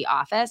and the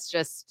office,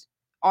 just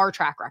our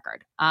track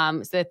record,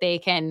 so that they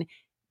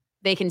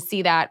can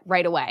see that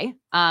right away.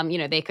 You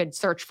know, they could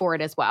search for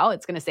it as well.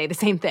 It's going to say the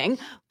same thing,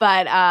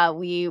 but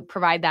we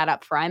provide that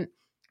up front.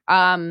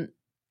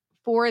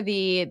 For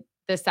the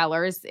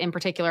sellers in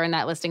particular in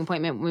that listing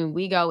appointment, when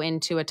we go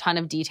into a ton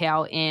of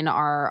detail in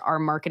our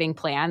marketing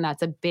plan,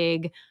 that's a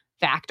big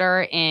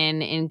factor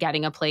in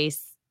getting a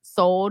place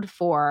sold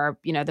for,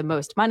 you know, the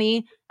most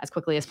money as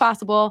quickly as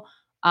possible.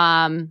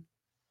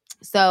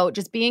 So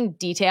just being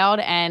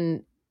detailed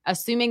and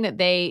assuming that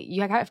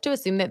you have to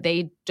assume that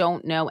they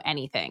don't know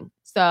anything.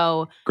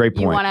 So great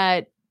point. You want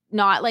to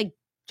not like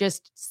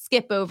just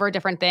skip over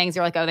different things.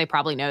 You're like, oh, they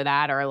probably know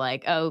that, or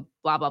like, oh,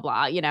 blah, blah,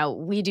 blah. You know,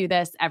 we do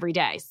this every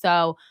day.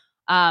 So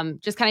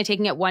just kind of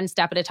taking it one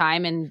step at a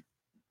time. And,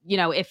 you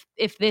know,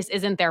 if this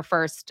isn't their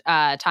first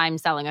time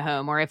selling a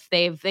home, or if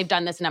they've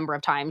done this a number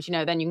of times, you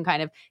know, then you can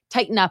kind of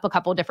tighten up a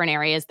couple different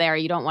areas there.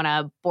 You don't want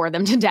to bore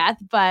them to death,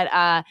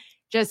 but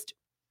just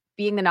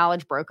being the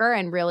knowledge broker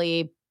and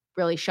really,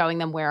 really showing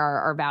them where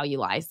our value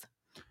lies.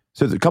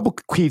 So there's a couple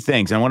key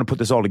things, and I want to put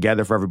this all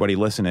together for everybody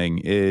listening,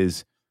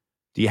 is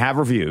do you have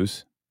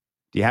reviews?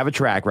 Do you have a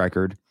track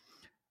record?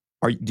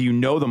 Do you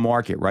know the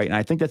market, right? And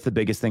I think that's the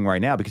biggest thing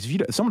right now, because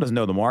if someone doesn't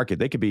know the market,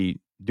 they could be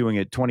doing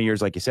it 20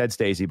 years, like you said,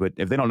 Stacey, but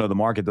if they don't know the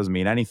market, it doesn't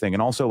mean anything.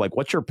 And also, like,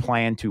 what's your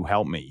plan to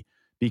help me?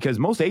 Because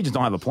most agents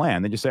don't have a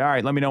plan. They just say, all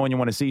right, let me know when you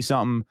want to see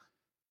something,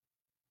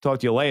 talk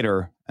to you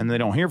later, and they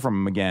don't hear from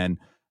them again.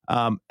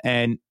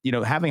 And, you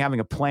know, having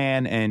a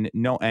plan and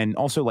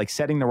also like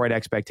setting the right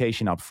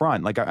expectation up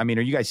front. Like, I mean,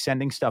 are you guys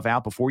sending stuff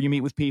out before you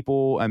meet with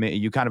people? I mean,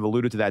 you kind of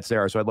alluded to that,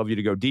 Sarah, so I'd love you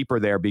to go deeper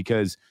there,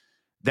 because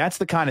that's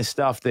the kind of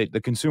stuff that the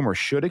consumer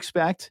should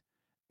expect.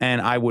 And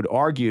I would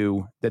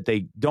argue that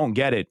they don't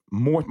get it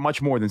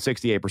much more than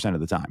 68% of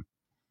the time.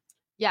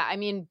 Yeah. I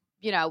mean,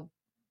 you know,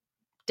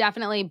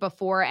 definitely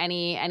before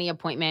any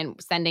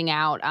appointment, sending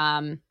out,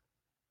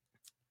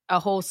 a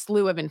whole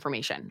slew of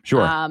information.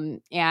 Sure.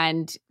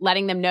 And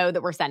letting them know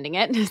that we're sending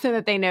it so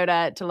that they know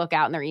to look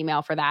out in their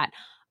email for that.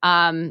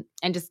 And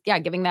just,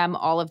 giving them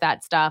all of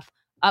that stuff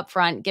up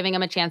front, giving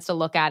them a chance to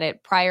look at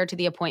it prior to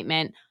the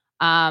appointment,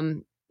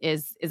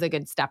 is a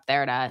good step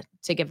there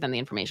to give them the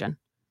information.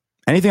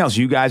 Anything else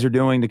you guys are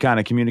doing to kind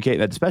of communicate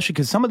that, especially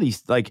because some of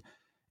these, like,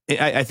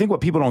 I think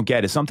what people don't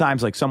get is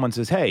sometimes like someone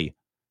says, hey,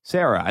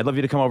 Sarah, I'd love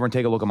you to come over and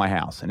take a look at my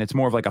house. And it's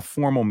more of like a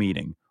formal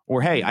meeting.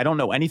 Or, hey, I don't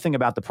know anything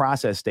about the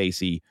process,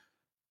 Stacey.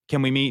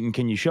 Can we meet and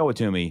can you show it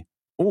to me?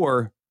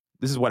 Or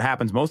this is what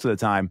happens most of the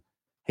time.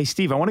 Hey,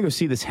 Steve, I want to go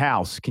see this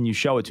house. Can you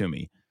show it to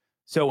me?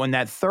 So in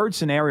that third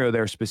scenario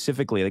there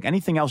specifically, like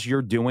anything else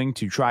you're doing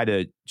to try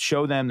to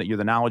show them that you're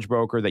the knowledge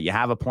broker, that you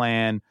have a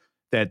plan,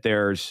 that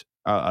there's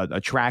a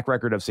track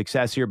record of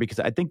success here, because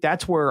I think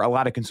that's where a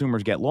lot of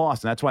consumers get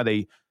lost. And that's why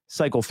they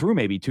cycle through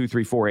maybe 2,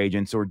 3, 4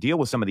 agents or deal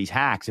with some of these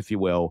hacks, if you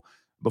will,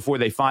 before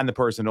they find the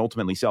person that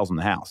ultimately sells them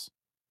the house.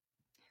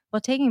 Well,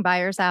 taking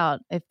buyers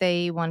out, if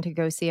they want to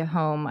go see a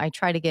home, I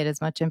try to get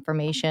as much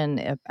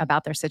information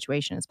about their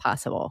situation as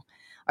possible.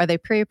 Are they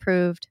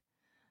pre-approved?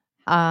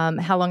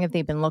 How long have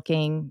they been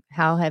looking?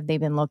 How have they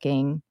been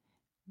looking?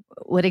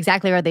 What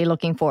exactly are they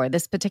looking for?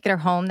 This particular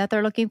home that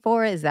they're looking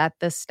for, is that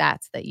the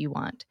stats that you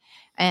want?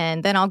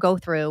 And then I'll go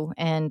through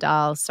and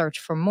I'll search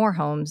for more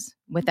homes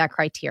with that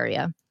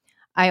criteria.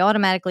 I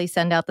automatically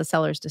send out the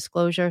seller's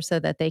disclosure so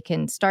that they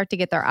can start to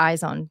get their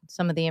eyes on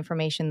some of the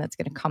information that's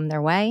going to come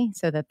their way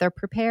so that they're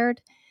prepared.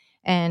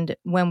 And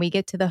when we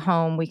get to the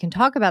home, we can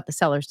talk about the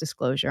seller's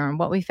disclosure and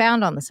what we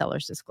found on the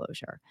seller's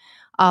disclosure.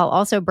 I'll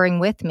also bring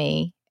with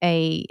me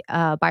a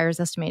buyer's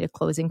estimated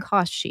closing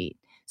cost sheet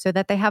so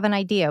that they have an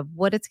idea of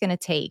what it's going to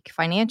take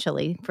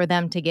financially for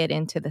them to get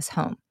into this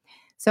home.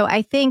 So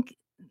I think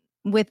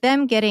with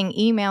them getting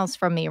emails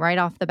from me right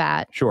off the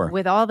bat Sure.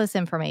 with all this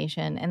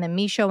information, and then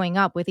me showing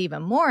up with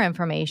even more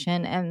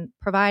information and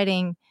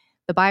providing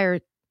the buyer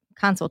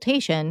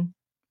consultation,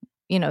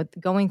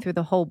 going through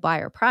the whole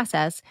buyer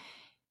process,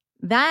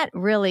 that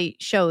really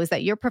shows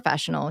that you're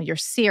professional, you're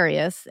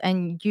serious,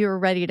 and you're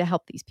ready to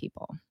help these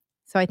people.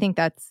 So I think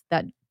that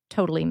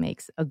totally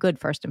makes a good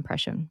first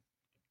impression.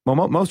 Well,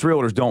 most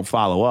realtors don't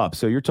follow up.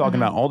 So you're talking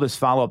about all this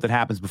follow-up that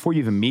happens before you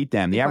even meet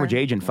them. The average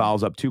agent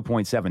follows up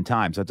 2.7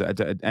 times.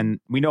 And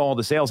we know all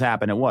the sales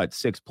happen at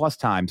 6+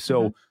 times.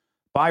 So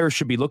buyers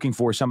should be looking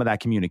for some of that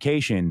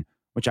communication,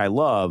 which I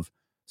love.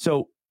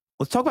 So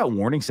let's talk about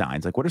warning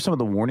signs. Like, what are some of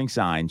the warning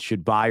signs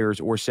should buyers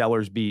or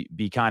sellers be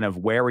kind of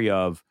wary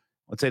of?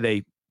 Let's say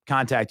they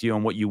contact you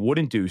on what you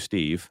wouldn't do,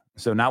 Steve.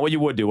 So not what you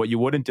would do, what you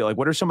wouldn't do. Like,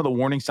 what are some of the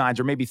warning signs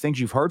or maybe things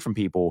you've heard from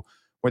people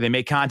where they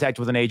make contact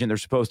with an agent, they're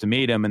supposed to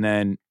meet him, and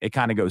then it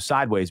kind of goes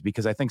sideways?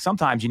 Because I think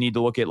sometimes you need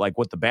to look at like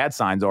what the bad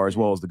signs are as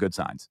well as the good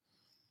signs.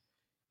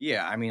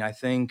 Yeah, I mean, I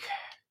think,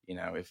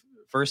 if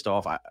first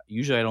off, I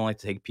don't like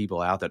to take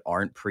people out that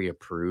aren't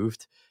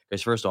pre-approved,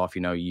 because first off,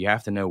 you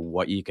have to know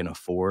what you can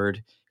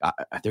afford.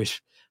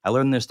 I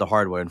learned this the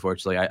hard way,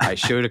 unfortunately. I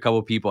showed a couple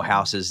of people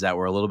houses that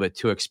were a little bit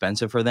too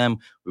expensive for them.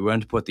 We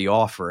went to put the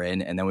offer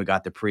in, and then we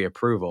got the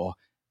pre-approval,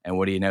 and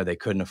what do you know? They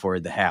couldn't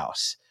afford the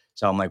house.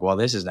 So I'm like, well,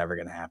 this is never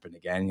going to happen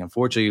again.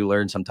 Unfortunately, you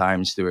learn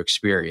sometimes through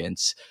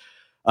experience.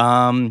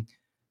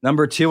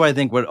 Number two, I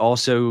think what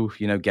also,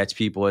 gets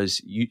people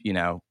is,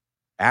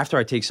 after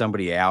I take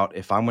somebody out,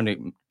 if I'm going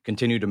to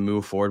continue to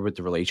move forward with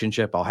the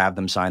relationship, I'll have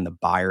them sign the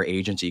buyer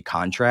agency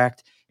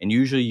contract. And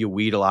usually you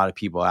weed a lot of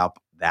people out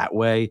that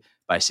way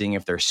by seeing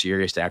if they're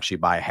serious to actually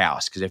buy a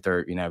house. Because if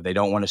they're, if they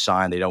don't want to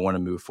sign, they don't want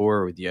to move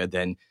forward with you,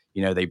 then,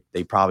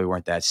 they probably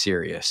weren't that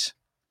serious.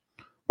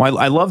 Well,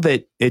 I love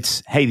that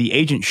it's, hey, the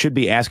agent should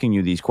be asking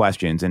you these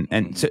questions.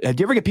 And so, do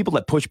you ever get people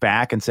that push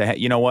back and say, hey,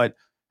 you know what?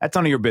 That's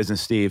none of your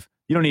business, Steve.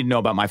 You don't need to know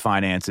about my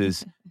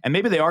finances. And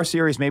maybe they are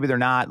serious, maybe they're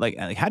not. Like,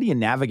 how do you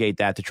navigate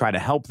that to try to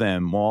help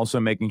them while also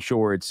making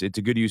sure it's a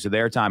good use of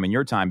their time and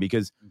your time?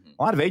 Because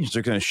a lot of agents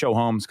are going to show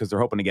homes because they're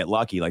hoping to get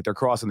lucky. Like, they're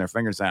crossing their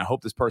fingers saying, I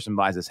hope this person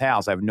buys this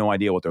house. I have no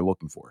idea what they're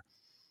looking for.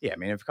 Yeah, I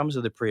mean, if it comes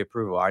to the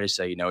pre-approval, I just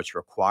say, it's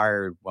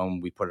required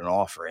when we put an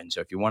offer in. So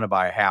if you want to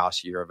buy a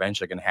house, you're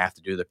eventually going to have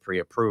to do the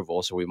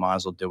pre-approval. So we might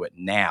as well do it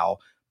now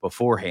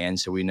beforehand,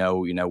 so we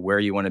know, where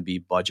you want to be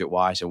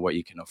budget-wise and what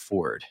you can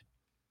afford.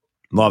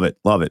 Love it.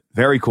 Love it.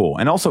 Very cool.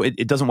 And also,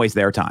 it doesn't waste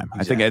their time.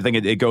 Exactly. I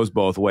think it goes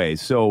both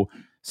ways. So,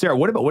 Sarah,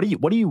 what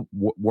do you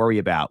worry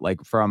about?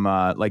 Like, from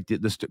like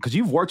this, because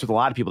you've worked with a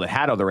lot of people that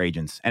had other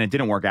agents and it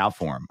didn't work out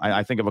for them.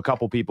 I think of a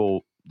couple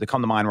people that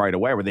come to mind right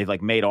away where they've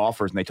like made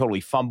offers and they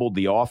totally fumbled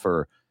the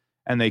offer,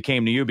 and they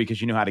came to you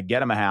because you knew how to get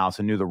them a house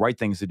and knew the right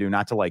things to do,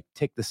 not to like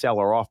tick the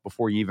seller off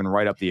before you even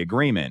write up the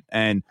agreement.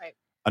 And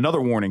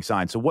another warning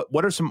sign. So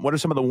what are some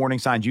of the warning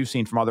signs you've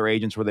seen from other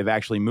agents where they've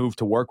actually moved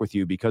to work with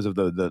you because of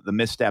the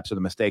missteps or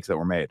the mistakes that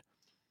were made?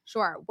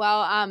 Sure.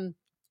 Well,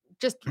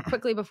 just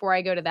quickly before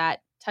I go to that,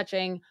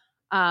 touching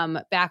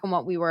back on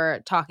what we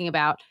were talking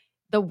about,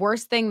 the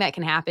worst thing that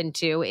can happen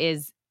too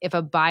is if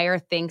a buyer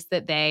thinks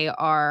that they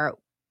are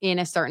in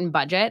a certain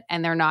budget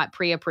and they're not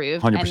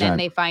pre-approved, 100%. and then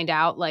they find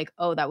out like,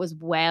 oh, that was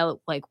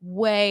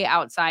way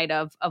outside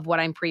of what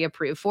I'm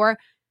pre-approved for.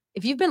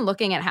 If you've been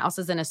looking at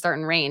houses in a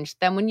certain range,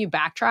 then when you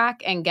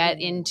backtrack and get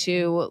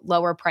into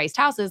lower priced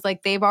houses,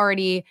 like they've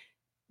already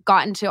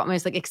gotten to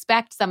almost like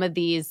expect some of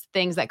these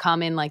things that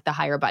come in like the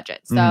higher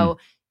budget. So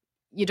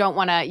you don't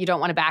want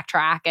to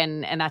backtrack,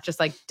 and that's just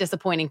like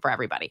disappointing for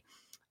everybody.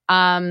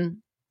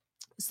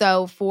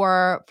 So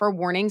for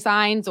warning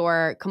signs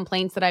or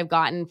complaints that I've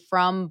gotten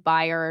from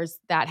buyers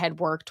that had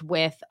worked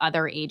with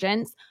other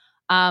agents,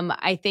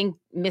 I think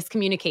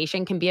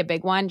miscommunication can be a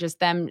big one. Just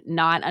them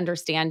not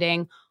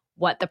understanding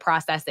what the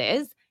process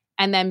is,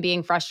 and then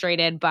being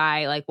frustrated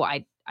by like, well,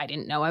 I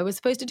didn't know I was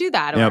supposed to do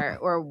that,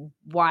 or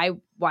why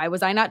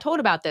was I not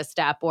told about this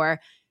step, or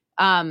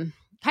kind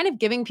of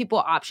giving people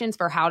options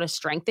for how to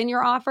strengthen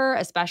your offer,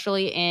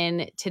 especially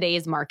in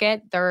today's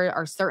market. There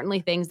are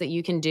certainly things that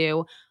you can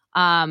do,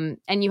 and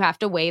you have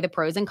to weigh the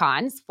pros and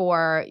cons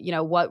for,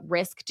 what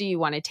risk do you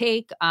want to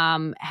take,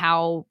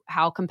 how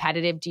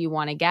competitive do you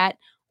want to get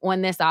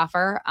on this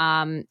offer.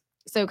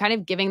 So kind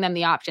of giving them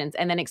the options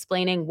and then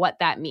explaining what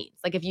that means.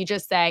 Like if you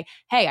just say,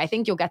 hey, I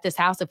think you'll get this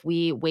house if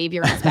we waive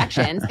your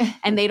inspections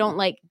and they don't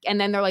like,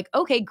 and then they're like,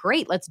 okay,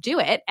 great, let's do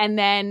it. And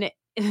then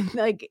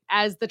like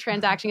as the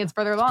transaction gets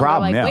further along, they're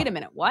like, wait a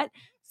minute, what?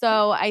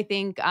 So I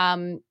think,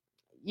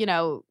 you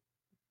know,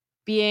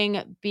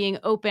 being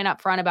open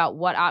upfront about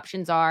what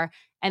options are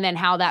and then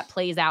how that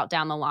plays out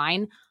down the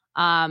line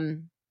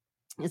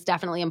is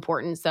definitely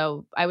important.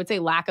 So I would say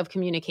lack of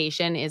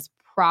communication is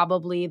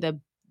probably the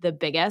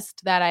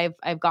biggest that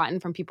I've gotten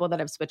from people that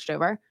have switched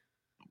over.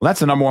 Well, that's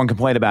the number one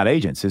complaint about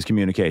agents is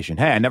communication.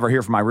 Hey, I never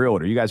hear from my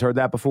realtor. You guys heard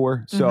that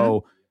before?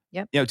 So,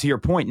 Yep. You know, to your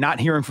point, not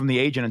hearing from the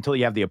agent until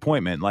you have the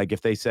appointment. Like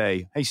if they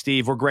say, hey,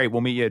 Steve, we're great.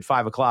 We'll meet you at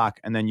 5:00.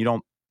 And then you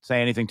don't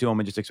say anything to them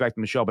and just expect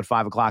them to show up at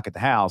 5:00 at the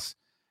house.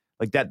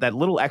 Like that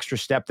little extra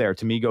step there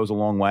to me goes a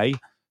long way.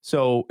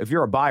 So if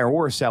you're a buyer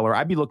or a seller,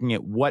 I'd be looking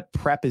at what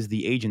prep is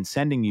the agent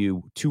sending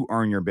you to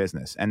earn your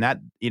business. And that,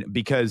 you know,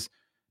 because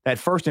that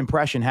first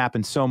impression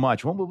happens so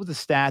much. What was the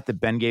stat that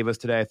Ben gave us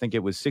today? I think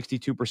it was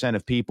 62%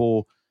 of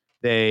people,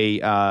 they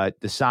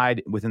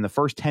decide within the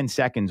first 10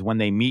 seconds when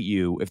they meet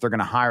you if they're going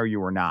to hire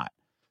you or not.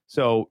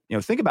 So, you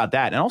know, think about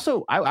that. And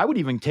also, I would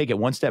even take it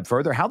one step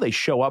further, how they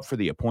show up for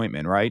the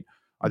appointment, right?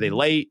 Are they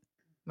late?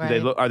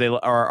 Right. Are they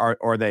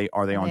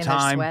on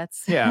time?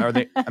 Sweats? Yeah. Are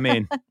they? I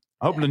mean,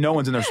 I hope that no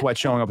one's in their sweats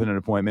showing up in an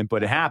appointment,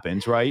 but it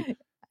happens, right?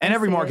 And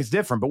every market's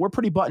different, but we're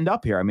pretty buttoned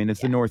up here. I mean,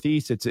 it's the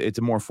Northeast. It's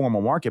a more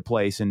formal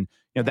marketplace, and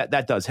you know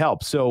that does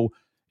help. So,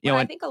 you know,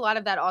 I think a lot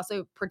of that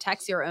also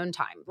protects your own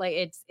time.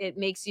 Like it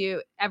makes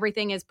you,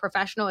 everything is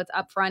professional. It's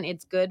upfront.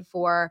 It's good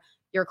for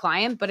your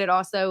client, but it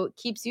also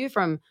keeps you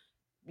from,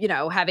 you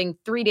know, having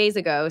 3 days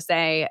ago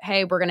say,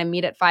 hey, we're going to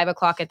meet at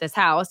 5:00 at this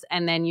house.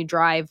 And then you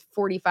drive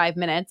 45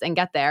 minutes and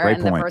get there. Great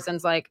and point. The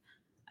person's like,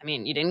 I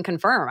mean, you didn't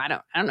confirm. I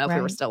don't know if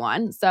we were still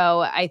on.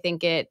 So I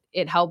think it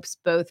helps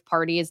both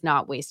parties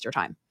not waste your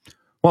time.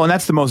 Well, and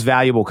that's the most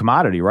valuable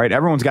commodity, right?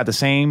 Everyone's got the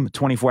same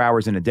 24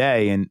 hours in a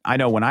day. And I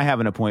know when I have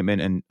an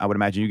appointment, and I would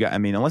imagine you guys, I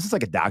mean, unless it's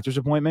like a doctor's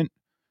appointment,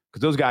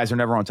 because those guys are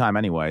never on time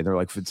anyway. They're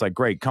like, it's like,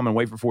 great, come and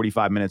wait for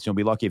 45 minutes. You'll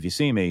be lucky if you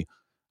see me.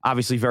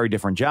 Obviously, very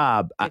different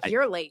job. If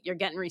you're late, you're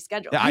getting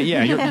rescheduled.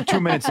 Yeah, you're 2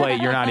 minutes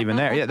late. You're not even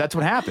there. Yeah, that's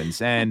what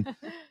happens. And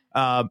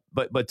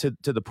but to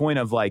the point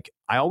of like,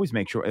 I always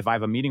make sure if I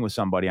have a meeting with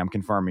somebody, I'm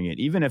confirming it.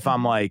 Even if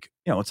I'm like,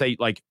 you know, let's say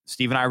like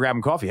Steve and I are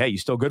grabbing coffee. Hey, you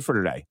still good for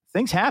today?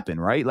 Things happen,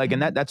 right? Like, and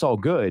that's all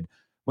good.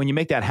 When you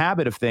make that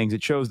habit of things,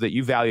 it shows that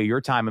you value your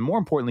time, and more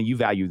importantly, you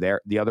value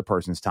the other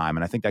person's time.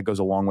 And I think that goes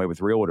a long way with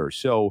realtors.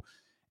 So,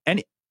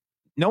 and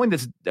knowing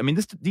this, I mean,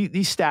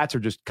 these stats are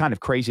just kind of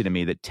crazy to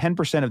me that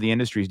 10% of the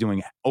industry is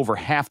doing over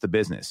half the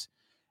business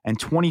and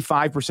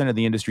 25% of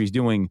the industry is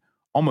doing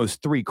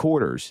almost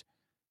 3/4.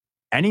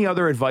 Any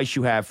other advice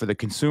you have for the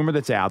consumer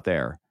that's out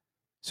there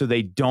so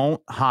they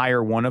don't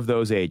hire one of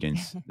those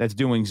agents that's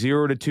doing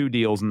 0 to 2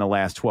 deals in the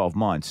last 12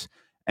 months?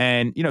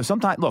 And, you know,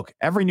 sometimes, look,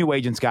 every new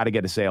agent's got to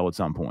get a sale at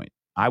some point.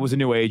 I was a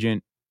new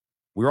agent.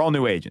 We're all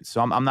new agents.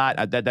 So I'm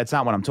not, that's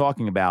not what I'm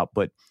talking about.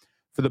 But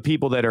for the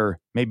people that are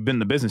maybe been in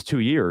the business 2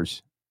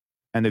 years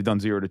and they've done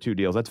 0 to 2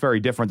 deals, that's very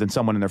different than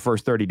someone in their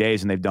first 30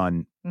 days and they've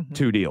done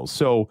 2 deals.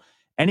 So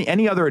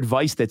any other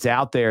advice that's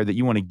out there that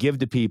you want to give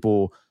to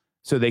people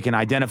so they can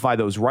identify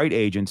those right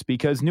agents,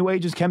 because new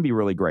agents can be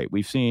really great.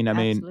 We've seen, I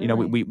mean, you know,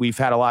 we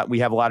have a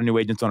lot of new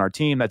agents on our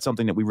team. That's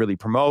something that we really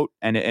promote.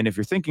 And if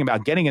you're thinking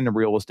about getting into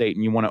real estate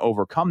and you want to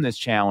overcome this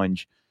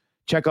challenge,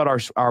 check out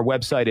our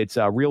website. It's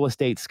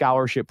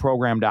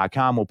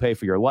realestatescholarshipprogram.com. We'll pay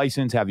for your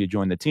license, have you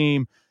join the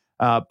team.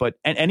 But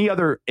any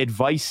other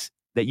advice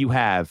that you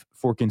have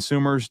for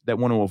consumers that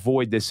want to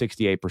avoid this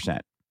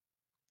 68%?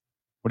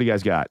 What do you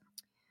guys got?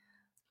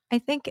 I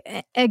think,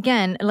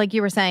 again, like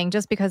you were saying,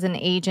 just because an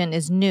agent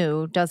is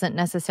new doesn't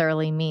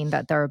necessarily mean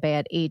that they're a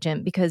bad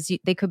agent, because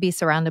they could be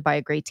surrounded by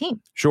a great team.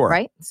 Sure.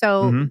 Right?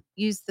 So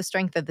use the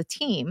strength of the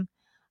team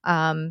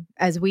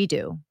as we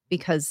do,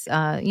 because,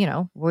 you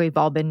know, we've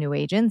all been new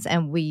agents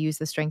and we use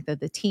the strength of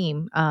the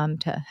team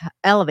to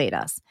elevate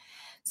us.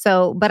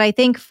 So, but I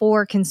think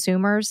for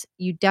consumers,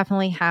 you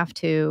definitely have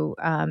to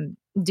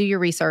do your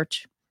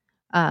research,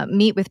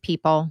 meet with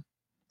people,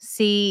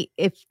 see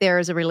if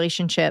there's a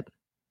relationship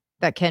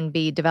that can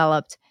be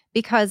developed,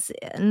 because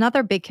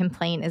another big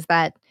complaint is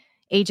that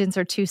agents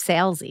are too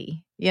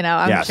salesy. You know,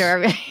 I'm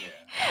sure.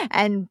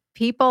 And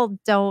people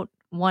don't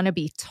want to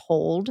be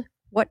told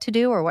what to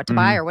do or what to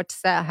buy or what to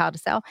sell, how to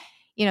sell.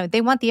 You know,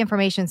 they want the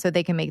information so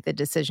they can make the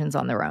decisions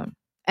on their own.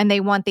 And they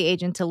want the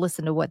agent to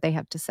listen to what they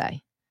have to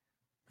say.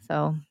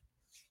 So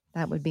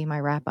that would be my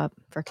wrap up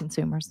for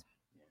consumers.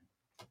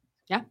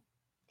 Yeah.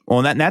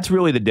 Well, and that's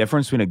really the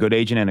difference between a good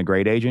agent and a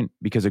great agent,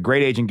 because a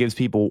great agent gives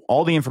people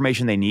all the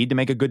information they need to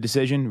make a good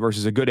decision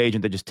versus a good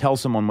agent that just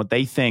tells someone what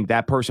they think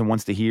that person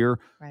wants to hear,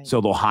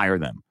 so they'll hire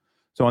them.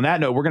 So on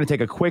that note, we're going to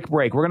take a quick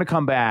break. We're going to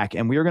come back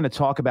and we are going to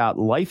talk about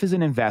life as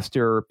an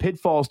investor,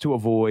 pitfalls to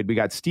avoid. We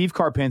got Steve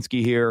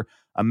Karpinski here,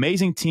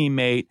 amazing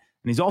teammate,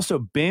 and he's also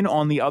been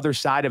on the other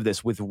side of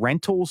this with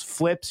rentals,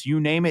 flips, you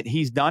name it,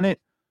 he's done it.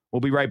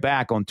 We'll be right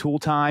back on Tool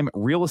Time,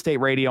 Real Estate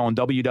Radio on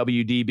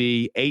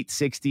WWDB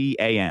 860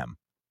 AM.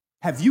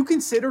 Have you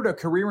considered a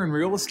career in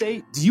real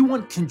estate? Do you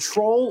want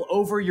control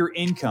over your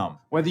income?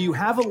 Whether you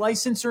have a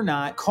license or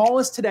not, call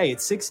us today at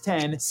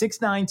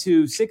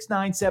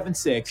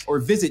 610-692-6976 or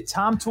visit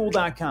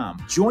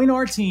TomTool.com. Join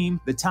our team,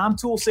 the Tom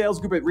Tool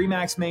Sales Group at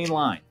RE/MAX Main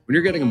Line. When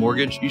you're getting a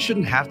mortgage, you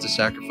shouldn't have to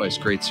sacrifice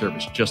great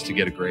service just to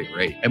get a great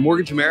rate. At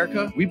Mortgage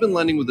America, we've been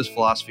lending with this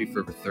philosophy for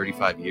over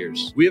 35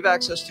 years. We have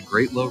access to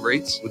great low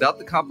rates without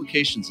the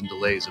complications and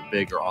delays of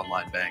big or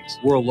online banks.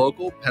 We're a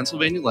local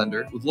Pennsylvania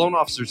lender with loan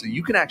officers that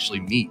you can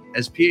actually meet.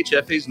 As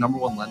PHFA's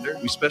 #1 lender,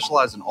 we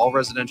specialize in all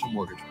residential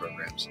mortgage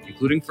programs,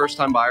 including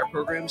first-time buyer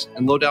programs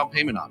and low down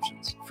payment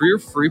options. For your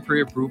free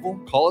pre-approval,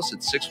 call us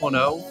at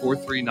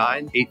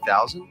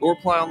 610-439-8000 or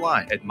apply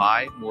online at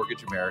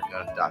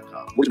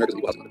mymortgageamerica.com. Mortgage America is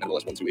equal housing lender,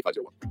 NMLS 128501.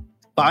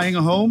 Buying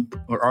a home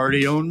or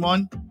already own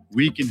one?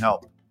 We can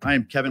help. I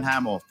am Kevin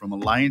Hamill from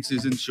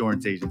Alliances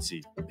Insurance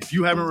Agency. If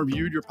you haven't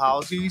reviewed your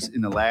policies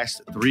in the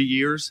last 3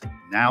 years,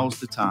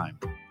 now's the time.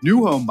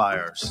 New home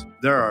buyers,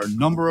 there are a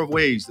number of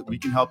ways that we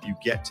can help you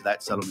get to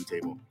that settlement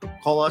table.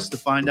 Call us to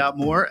find out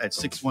more at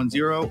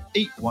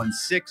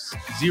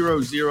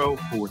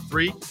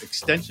 610-816-0043,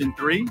 extension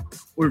 3,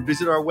 or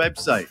visit our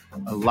website,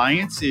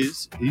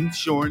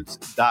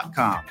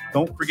 alliancesinsurance.com.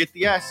 Don't forget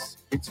the S,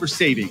 it's for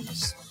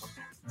savings.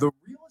 The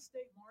real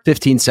estate market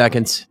 15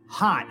 seconds.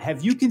 hot.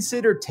 Have you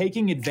considered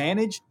taking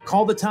advantage?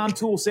 Call the Tom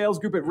Tool Sales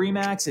Group at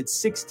RE/MAX at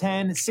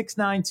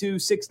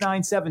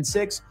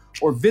 610-692-6976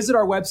 or visit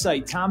our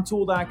website,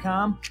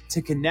 TomTool.com,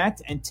 to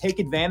connect and take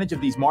advantage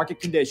of these market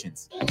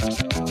conditions.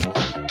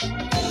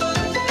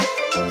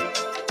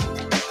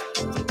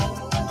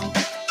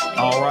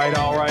 All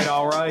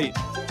right.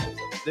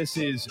 This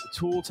is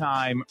Tool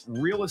Time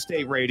Real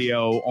Estate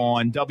Radio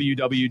on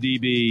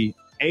WWDB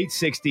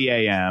 860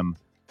 AM.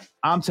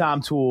 I'm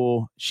Tom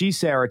Tool. She's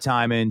Sarah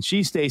Timon.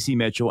 She's Stacy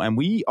Mitchell. And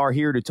we are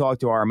here to talk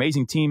to our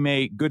amazing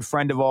teammate, good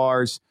friend of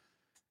ours,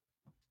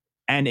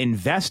 and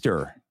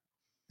investor,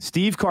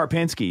 Steve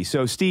Karpinski.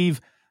 So,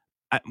 Steve,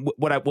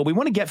 what we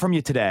want to get from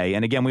you today,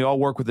 and again, we all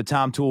work with the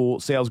Tom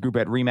Tool Sales Group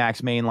at RE/MAX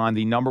Mainline,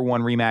 the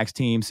 #1 RE/MAX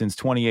team since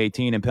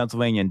 2018 in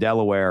Pennsylvania and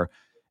Delaware,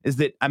 is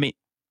that,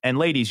 and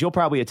ladies, you'll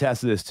probably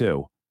attest to this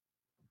too.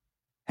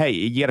 Hey,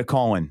 you got to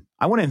call in.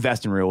 I want to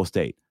invest in real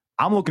estate.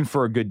 I'm looking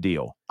for a good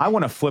deal. I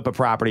want to flip a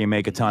property and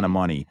make a ton of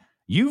money.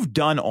 You've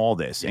done all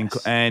this. Yes.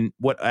 And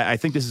what I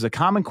think this is a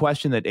common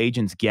question that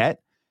agents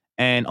get.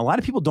 And a lot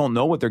of people don't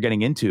know what they're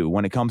getting into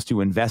when it comes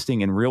to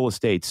investing in real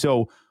estate.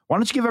 So why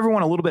don't you give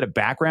everyone a little bit of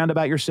background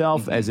about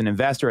yourself as an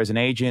investor, as an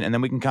agent, and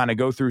then we can kind of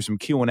go through some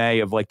Q&A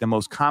of like the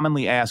most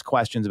commonly asked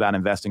questions about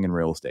investing in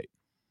real estate.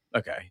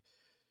 Okay.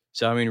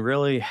 So,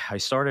 really, I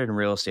started in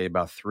real estate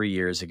about 3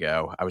 years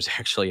ago. I was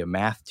actually a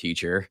math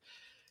teacher.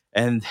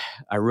 And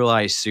I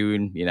realized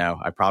soon,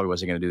 I probably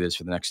wasn't going to do this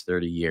for the next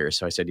 30 years.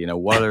 So I said,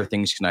 what other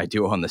things can I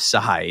do on the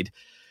side?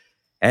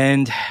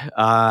 And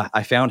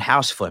I found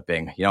house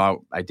flipping.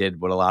 I did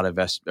what a lot of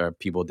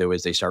people do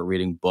is they start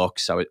reading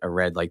books. I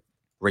read like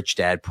Rich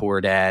Dad,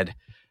 Poor Dad,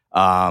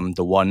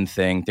 The One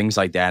Thing, things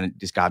like that. And it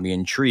just got me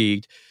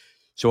intrigued.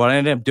 So what I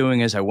ended up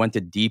doing is I went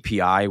to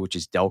DPI, which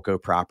is Delco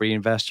Property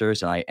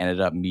Investors. And I ended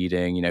up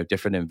meeting,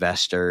 different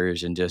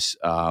investors and just,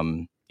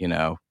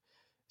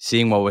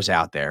 seeing what was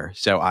out there.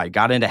 So I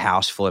got into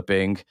house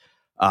flipping.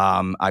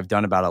 I've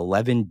done about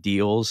 11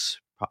 deals,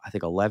 I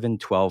think 11,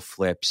 12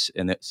 flips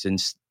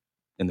since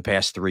in the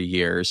past 3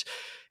 years.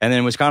 And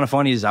then what's kind of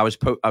funny is I was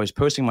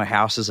posting my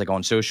houses like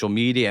on social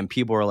media and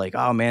people were like,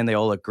 oh man, they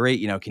all look great.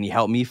 Can you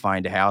help me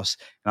find a house?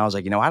 And I was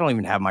like, I don't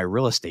even have my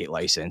real estate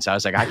license. I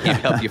was like, I can't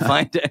help you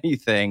find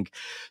anything.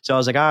 So I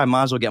was like, I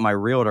might as well get my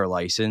realtor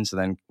license. And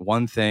then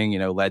one thing,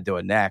 led to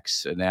a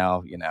next. And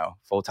now,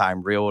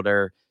 full-time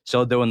realtor,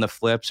 still doing the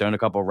flips, own a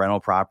couple of rental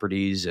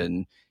properties,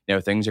 and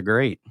things are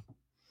great.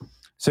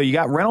 So you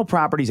got rental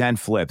properties and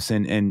flips,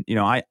 and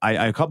I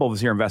a couple of us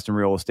here invest in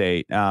real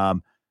estate.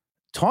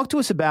 Talk to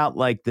us about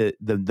like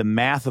the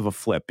math of a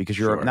flip, because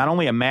you're not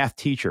only a math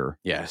teacher.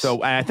 Yes.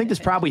 So I think this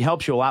probably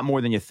helps you a lot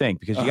more than you think,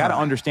 because you got to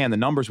understand the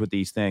numbers with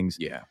these things.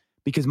 Yeah.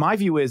 Because my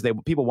view is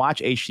people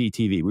watch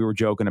HGTV. We were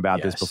joking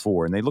about this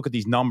before, and they look at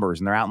these numbers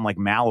and they're out in like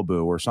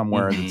Malibu or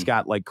somewhere that's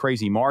got like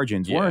crazy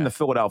margins. Yeah. We're in the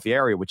Philadelphia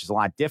area, which is a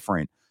lot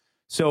different.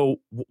 So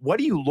what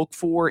do you look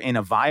for in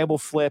a viable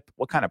flip?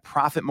 What kind of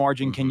profit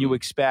margin can you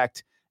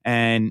expect?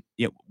 And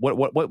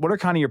what are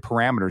kind of your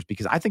parameters?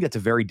 Because I think that's a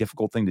very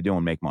difficult thing to do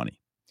and make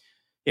money.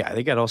 Yeah, I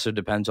think it also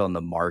depends on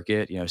the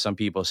market. Some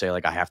people say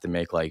like I have to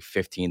make like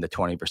 15 to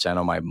 20%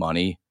 on my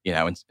money.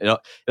 And it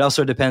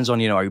also depends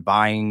on, are you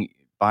buying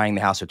the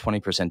house with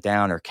 20%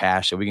 down or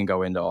cash? So we can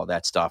go into all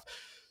that stuff.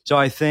 So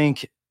I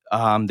think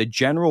the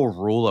general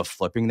rule of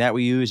flipping that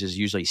we use is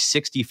usually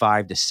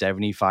 65 to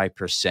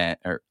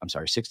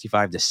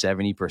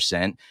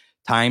 70%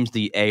 times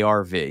the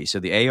ARV.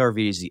 So the ARV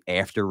is the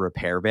after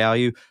repair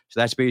value. So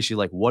that's basically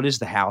like, what is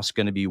the house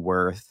going to be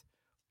worth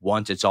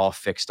once it's all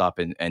fixed up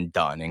and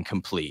done and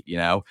complete,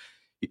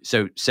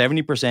 So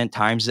 70%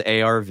 times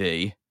the ARV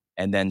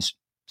and then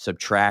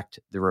subtract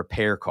the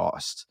repair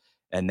costs.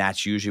 And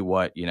that's usually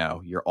what,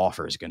 your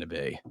offer is going to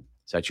be.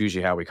 So that's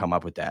usually how we come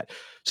up with that.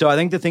 So I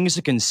think the things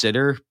to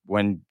consider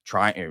when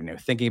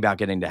thinking about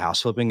getting into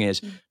house flipping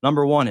is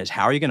number one is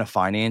how are you going to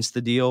finance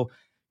the deal?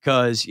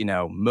 Because,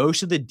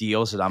 most of the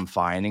deals that I'm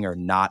finding are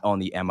not on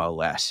the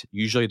MLS.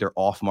 Usually they're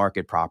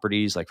off-market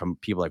properties, like from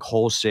people like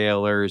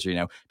wholesalers,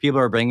 people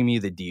are bringing me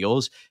the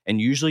deals. And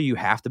usually you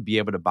have to be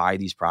able to buy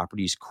these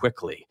properties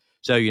quickly.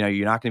 So,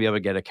 you're not going to be able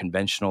to get a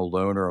conventional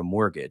loan or a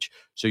mortgage.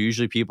 So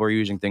usually people are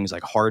using things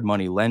like hard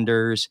money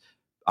lenders.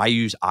 I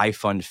use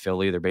iFund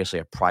Philly. They're basically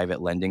a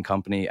private lending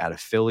company out of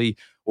Philly.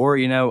 Or,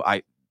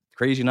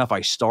 crazy enough,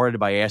 I started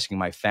by asking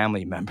my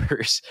family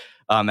members.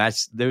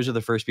 Those are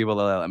the first people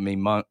that lent me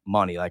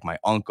money, like my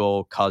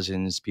uncle,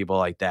 cousins, people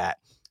like that.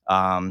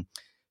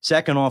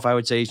 Second off, I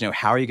would say,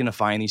 how are you going to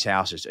find these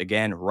houses?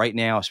 Again, right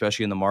now,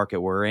 especially in the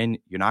market we're in,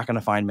 you're not going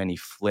to find many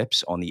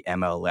flips on the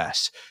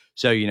MLS.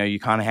 So, you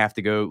kind of have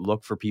to go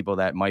look for people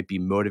that might be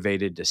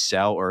motivated to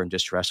sell or in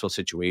distressful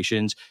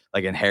situations,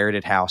 like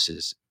inherited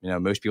houses.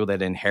 Most people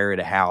that inherit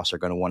a house are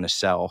going to want to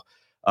sell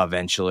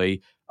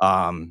eventually.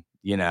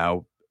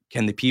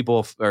 Can the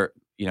people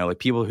like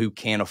people who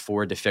can't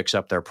afford to fix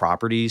up their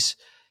properties,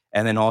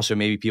 and then also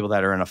maybe people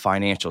that are in a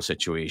financial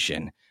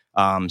situation.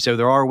 So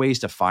there are ways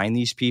to find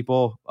these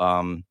people.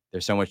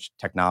 There's so much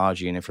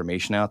technology and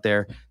information out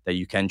there that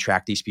you can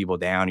track these people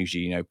down.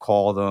 Usually,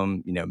 call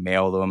them,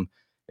 mail them,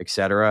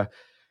 etc.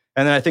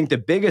 And then I think the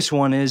biggest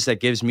one is that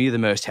gives me the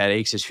most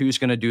headaches is who's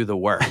going to do the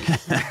work.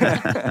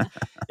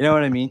 You know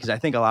what I mean? Because I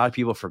think a lot of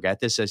people forget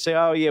this. They say,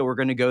 oh, yeah, we're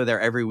going to go there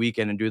every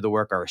weekend and do the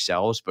work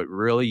ourselves. But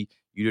really,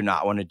 you do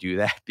not want to do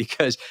that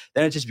because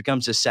then it just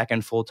becomes a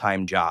second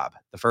full-time job.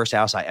 The first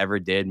house I ever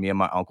did, me and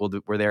my uncle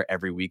were there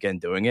every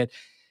weekend doing it.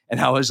 And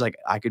I was like,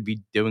 I could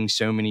be doing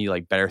so many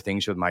like better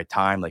things with my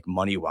time, like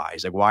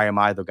money-wise. Like, why am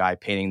I the guy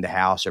painting the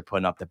house or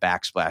putting up the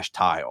backsplash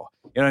tile?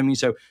 You know what I mean?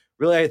 So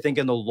really, I think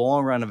in the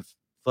long run of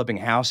flipping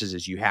houses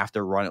is you have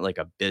to run it like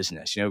a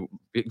business,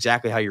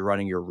 exactly how you're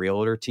running your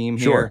realtor team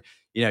here.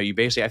 Sure. You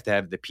basically have to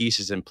have the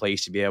pieces in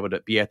place to be able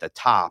to be at the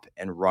top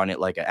and run it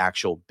like an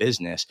actual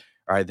business.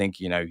 Or I think,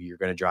 you're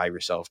going to drive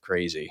yourself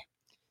crazy.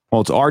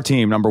 Well, it's our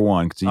team, number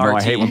one, because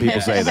I hate when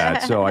people say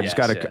that. So I just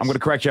I'm going to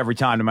correct you every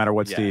time, no matter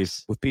what, Steve,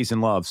 with peace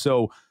and love.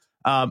 So,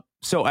 I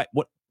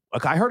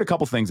heard a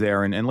couple things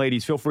there, and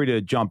ladies, feel free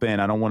to jump in.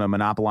 I don't want to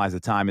monopolize the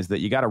time. Is that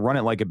you got to run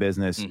it like a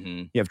business.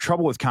 Mm-hmm. You have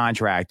trouble with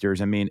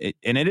contractors. I mean,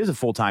 it is a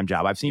full-time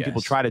job. I've seen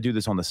people try to do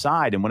this on the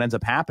side, and what ends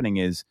up happening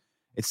is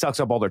it sucks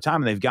up all their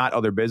time, and they've got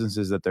other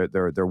businesses that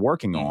they're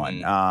working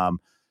on.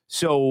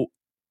 So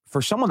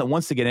for someone that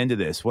wants to get into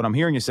this, what I'm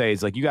hearing you say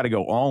is like you got to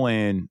go all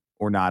in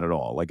or not at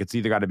all. Like it's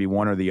either got to be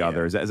one or the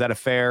other. Is that a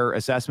fair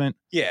assessment?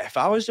 Yeah. If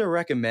I was to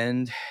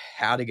recommend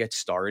how to get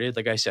started,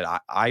 like I said,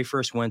 I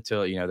first went to,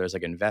 there's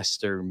like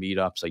investor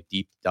meetups, like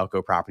Deep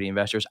Delco Property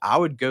Investors. I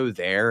would go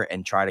there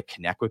and try to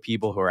connect with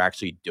people who are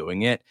actually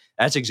doing it.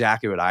 That's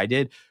exactly what I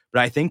did. But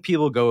I think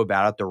people go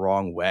about it the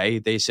wrong way.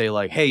 They say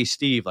like, hey,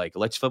 Steve, like,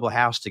 let's flip a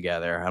house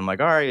together. I'm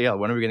like, all right, yeah,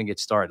 when are we going to get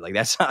started? Like,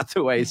 that's not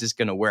the way this is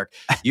going to work.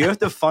 You have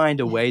to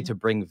find a way to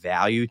bring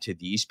value to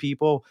these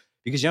people.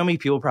 Because how many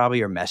people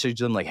probably are messaging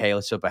them like, hey,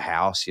 let's flip a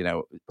house,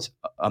 it's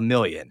 1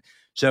 million.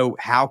 So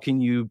how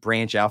can you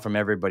branch out from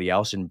everybody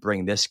else and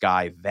bring this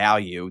guy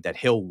value that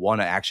he'll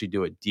want to actually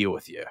do a deal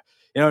with you?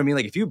 You know what I mean?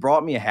 Like if you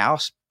brought me a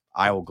house,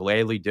 I will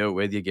gladly do it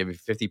with you, give you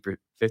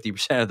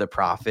 50% of the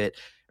profit,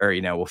 or,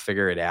 we'll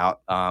figure it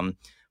out. But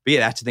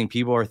yeah, that's the thing.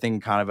 People are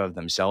thinking kind of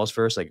themselves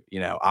first. Like,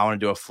 I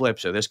want to do a flip,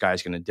 so this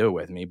guy's going to do it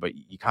with me. But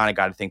you kind of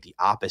got to think the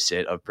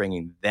opposite of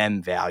bringing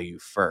them value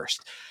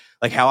first.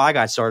 Like how I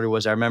got started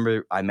was I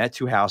remember I met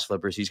 2 house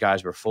flippers. These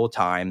guys were full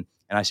time.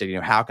 And I said,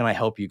 how can I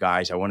help you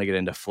guys? I want to get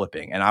into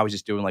flipping. And I was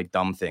just doing like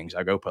dumb things.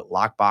 I go put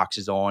lock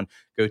boxes on,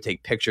 go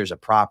take pictures of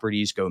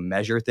properties, go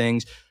measure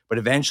things. But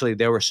eventually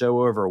they were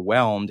so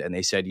overwhelmed and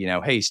they said,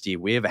 hey,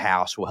 Steve, we have a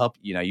house. We'll help,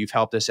 you've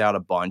helped us out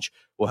a bunch.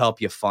 We'll help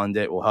you fund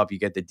it. We'll help you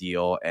get the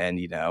deal. And,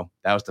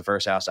 that was the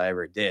first house I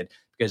ever did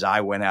because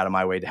I went out of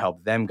my way to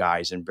help them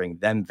guys and bring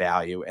them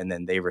value. And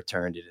then they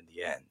returned it in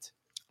the end.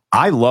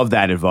 I love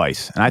that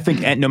advice. And I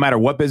think no matter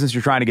what business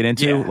you're trying to get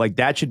into, like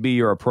that should be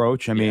your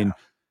approach. I mean,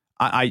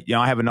 I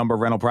have a number of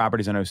rental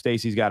properties. I know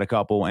Stacy's got a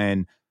couple,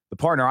 and the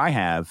partner I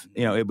have,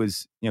 it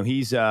was,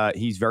 he's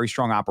very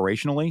strong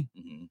operationally.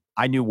 Mm-hmm.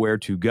 I knew where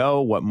to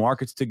go, what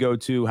markets to go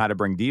to, how to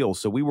bring deals.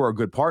 So we were a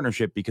good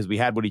partnership because we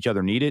had what each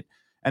other needed.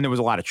 And there was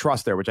a lot of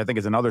trust there, which I think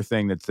is another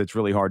thing that's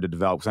really hard to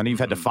develop. Because I know you've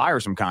had to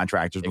fire some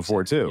contractors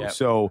before too. Yep.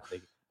 So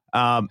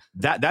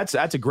that's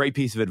a great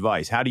piece of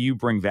advice. How do you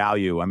bring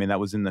value? I mean, that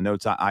was in the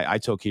notes I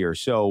took here.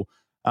 So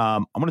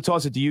I'm going to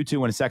toss it to you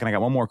two in a second. I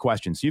got one more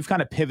question. So you've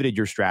kind of pivoted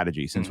your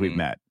strategy since we've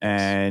met.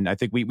 And I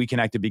think we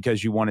connected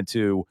because you wanted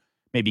to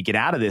maybe get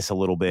out of this a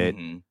little bit,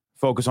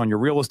 focus on your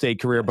real estate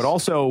career, but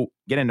also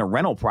get into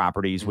rental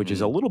properties, which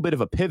is a little bit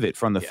of a pivot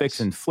from the fix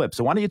and flip.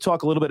 So why don't you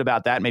talk a little bit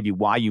about that, maybe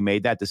why you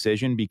made that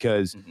decision?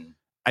 Because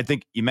I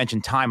think you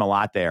mentioned time a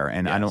lot there.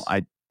 And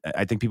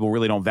I think people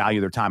really don't value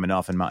their time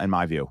enough in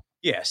my view.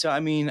 Yeah. So, I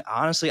mean,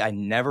 honestly, I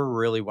never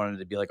really wanted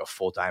to be like a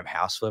full-time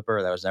house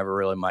flipper. That was never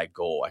really my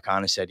goal. I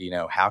kind of said,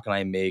 how can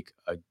I make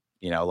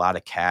a lot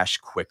of cash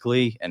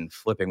quickly, and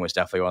flipping was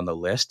definitely on the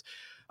list.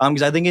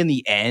 Because I think in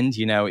the end,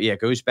 it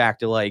goes back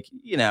to like,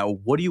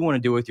 what do you want to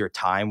do with your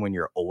time when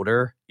you're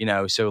older?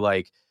 So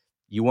like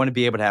you want to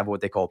be able to have what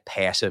they call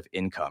passive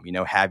income,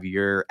 have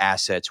your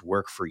assets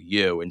work for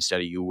you instead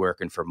of you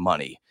working for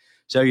money.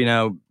 So,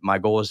 my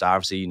goal is to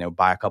obviously,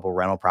 buy a couple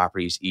rental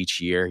properties each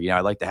year.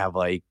 I'd like to have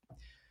like,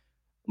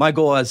 my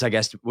goal is, I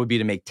guess, would be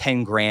to make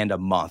 10 grand a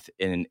month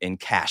in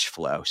cash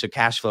flow. So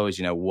cash flow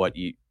is, what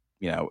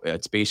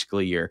it's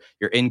basically your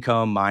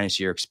income minus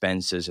your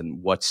expenses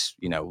and what's,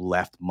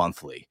 left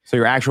monthly. So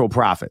your actual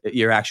profit.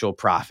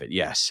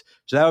 Yes.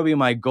 So that would be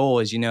my goal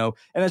is, and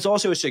it's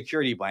also a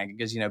security blanket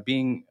because,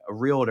 being a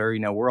realtor,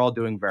 we're all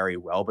doing very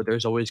well, but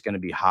there's always going to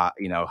be hot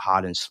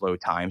and slow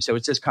times. So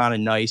it's just kind of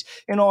nice.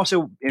 And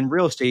also in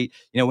real estate,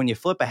 when you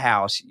flip a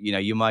house,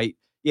 you might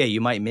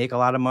make a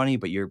lot of money,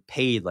 but you're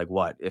paid like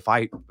what? If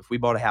we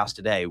bought a house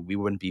today, we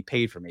wouldn't be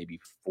paid for maybe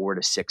 4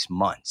 to 6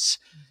 months.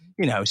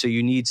 So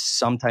you need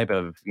some type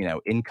of,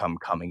 income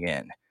coming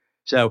in.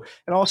 So,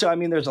 and also, I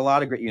mean, there's a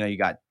lot of great, you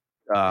got,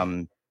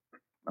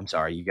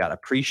 you got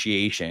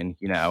appreciation,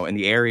 in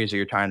the areas that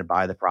you're trying to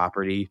buy the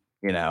property,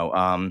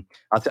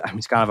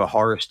 it's kind of a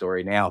horror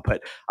story now,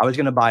 but I was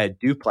going to buy a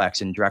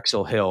duplex in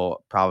Drexel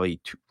Hill,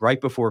 probably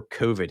right before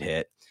COVID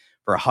hit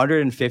for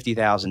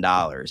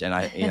 $150,000.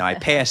 And I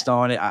passed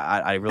on it.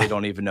 I really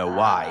don't even know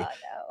why. No.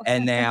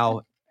 And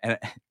now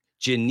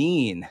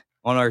Janine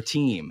on our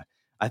team,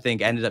 I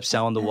think ended up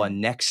selling the one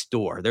next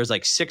door. There's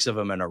like 6 of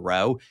them in a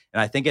row. And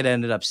I think it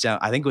ended up selling,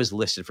 I think it was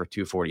listed for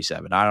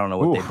 $247. I don't know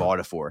what they bought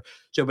it for.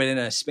 So, but in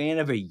a span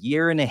of a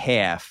year and a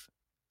half,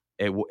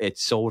 it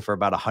sold for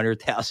about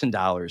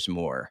 $100,000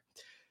 more.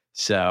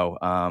 So,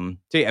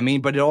 I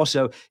mean, but it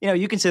also,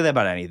 you can say that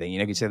about anything.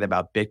 You can say that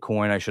about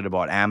Bitcoin. I should have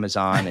bought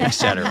Amazon,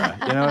 etc.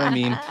 You know what I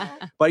mean?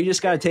 But you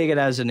just got to take it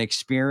as an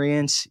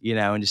experience,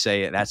 and just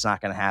say that's not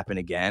going to happen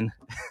again.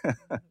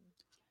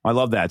 I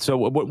love that. So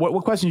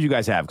what questions do you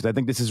guys have? Because I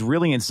think this is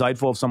really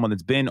insightful of someone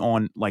that's been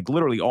on like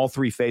literally all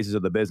 3 phases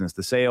of the business,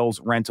 the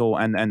sales, rental,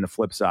 and the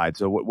flip side.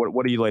 So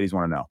what do you ladies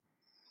want to know?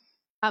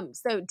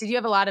 So did you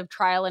have a lot of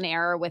trial and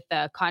error with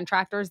the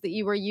contractors that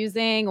you were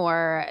using,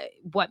 or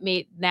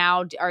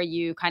now are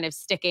you kind of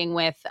sticking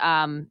with,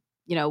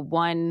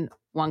 one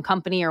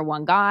company or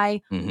one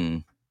guy?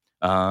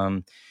 Mm-hmm.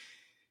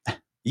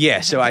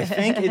 Yeah. So I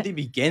think at the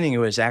beginning, it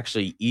was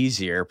actually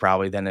easier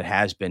probably than it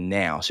has been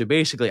now. So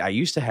basically I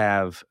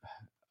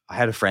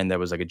had a friend that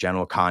was like a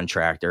general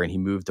contractor and he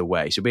moved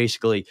away. So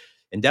basically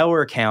in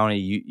Delaware County,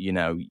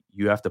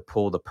 you have to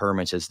pull the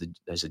permits as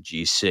a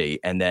GC,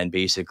 and then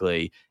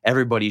basically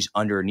everybody's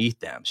underneath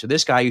them. So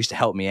this guy used to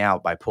help me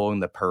out by pulling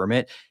the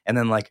permit. And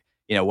then like,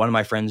 one of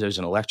my friends is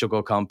an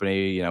electrical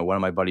company, one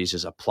of my buddies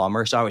is a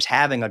plumber. So I was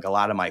having like a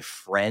lot of my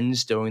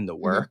friends doing the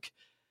work. Mm-hmm.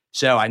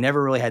 So I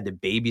never really had to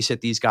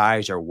babysit these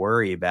guys or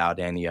worry about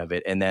any of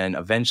it. And then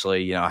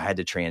eventually, I had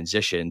to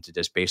transition to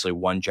just basically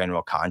one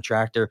general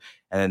contractor.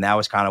 And then that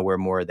was kind of where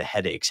more of the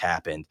headaches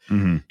happened,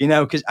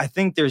 because I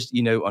think there's,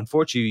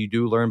 unfortunately, you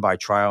do learn by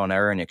trial and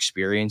error and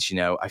experience.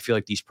 I feel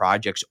like these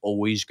projects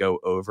always go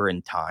over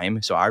in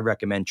time. So I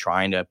recommend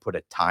trying to put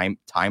a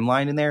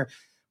timeline in there.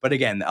 But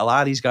again, a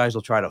lot of these guys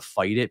will try to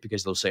fight it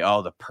because they'll say,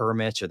 oh, the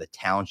permits or the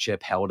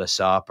township held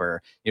us up,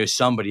 or,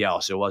 somebody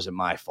else. It wasn't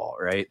my fault.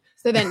 Right.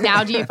 So then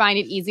now do you find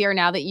it easier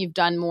now that you've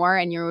done more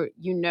and you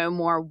know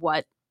more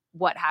what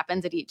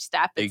happens at each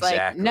step? It's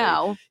exactly. Like,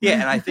 no.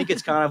 Yeah. And I think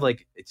it's kind of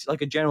like, it's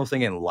like a general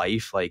thing in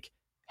life. Like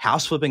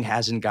house flipping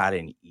hasn't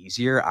gotten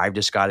easier. I've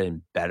just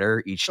gotten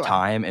better each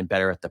time and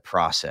better at the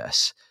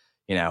process.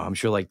 I'm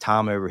sure like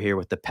Tom over here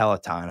with the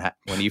Peloton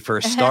when he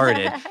first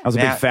started. I was a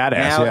big fat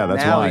ass.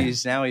 That's why.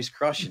 Now he's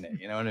crushing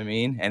it. You know what I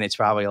mean? And it's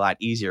probably a lot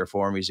easier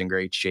for him. He's in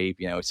great shape.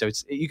 So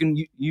you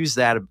can use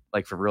that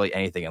like for really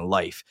anything in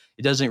life.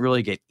 It doesn't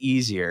really get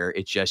easier.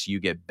 It's just you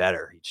get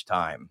better each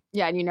time.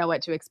 Yeah, and you know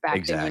what to expect,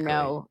 exactly.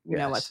 And you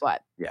know what's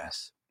what.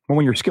 Yes. Well,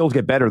 when your skills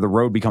get better, the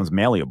road becomes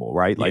malleable,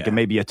 right? Like it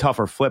may be a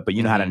tougher flip, but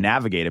you know how to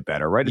navigate it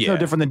better, right? It's no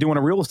different than doing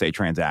a real estate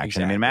transaction.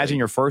 Exactly. I mean, imagine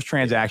your first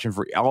transaction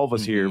for all of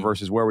us here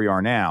versus where we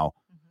are now.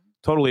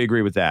 Totally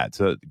agree with that.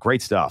 So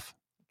great stuff.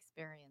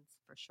 Experience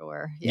for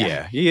sure.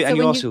 Yeah. So and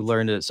you also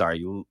learn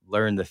you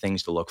learn the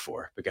things to look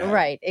for.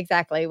 Right.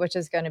 Exactly. Which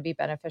is going to be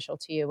beneficial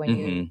to you when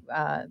you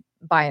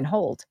buy and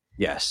hold.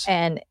 Yes.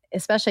 And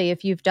especially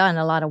if you've done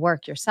a lot of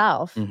work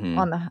yourself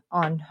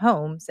on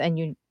homes and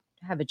you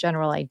have a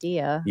general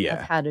idea of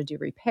how to do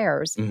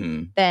repairs,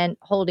 then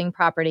holding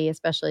property,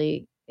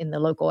 especially in the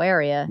local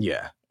area,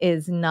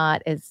 is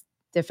not as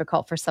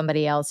difficult for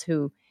somebody else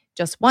who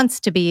just wants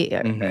to be,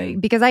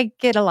 because I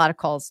get a lot of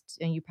calls,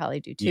 and you probably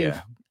do too.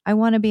 Yeah. I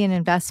want to be an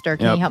investor.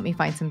 Can you help me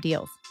find some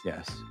deals?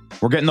 Yes.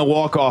 We're getting the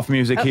walk-off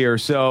music here.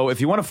 So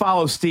if you want to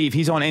follow Steve,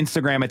 he's on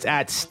Instagram. It's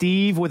at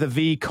Steve with a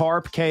V,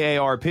 Karp,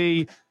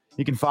 K-A-R-P.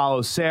 You can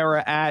follow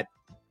Sarah at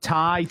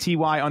Ty,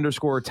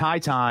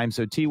 Ty_Ty Time.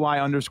 So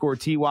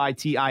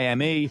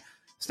Ty_TYTIME.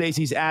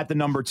 Stacy's at the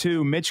number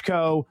 2,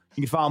 Mitchko.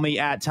 You can follow me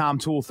at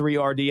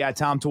TomTool3RD, at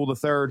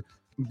TomTool3rd.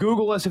 You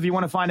Google us if you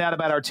want to find out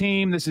about our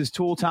team. This is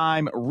Tool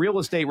Time Real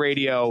Estate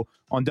Radio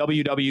on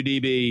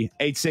WWDB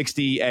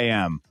 860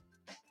 AM.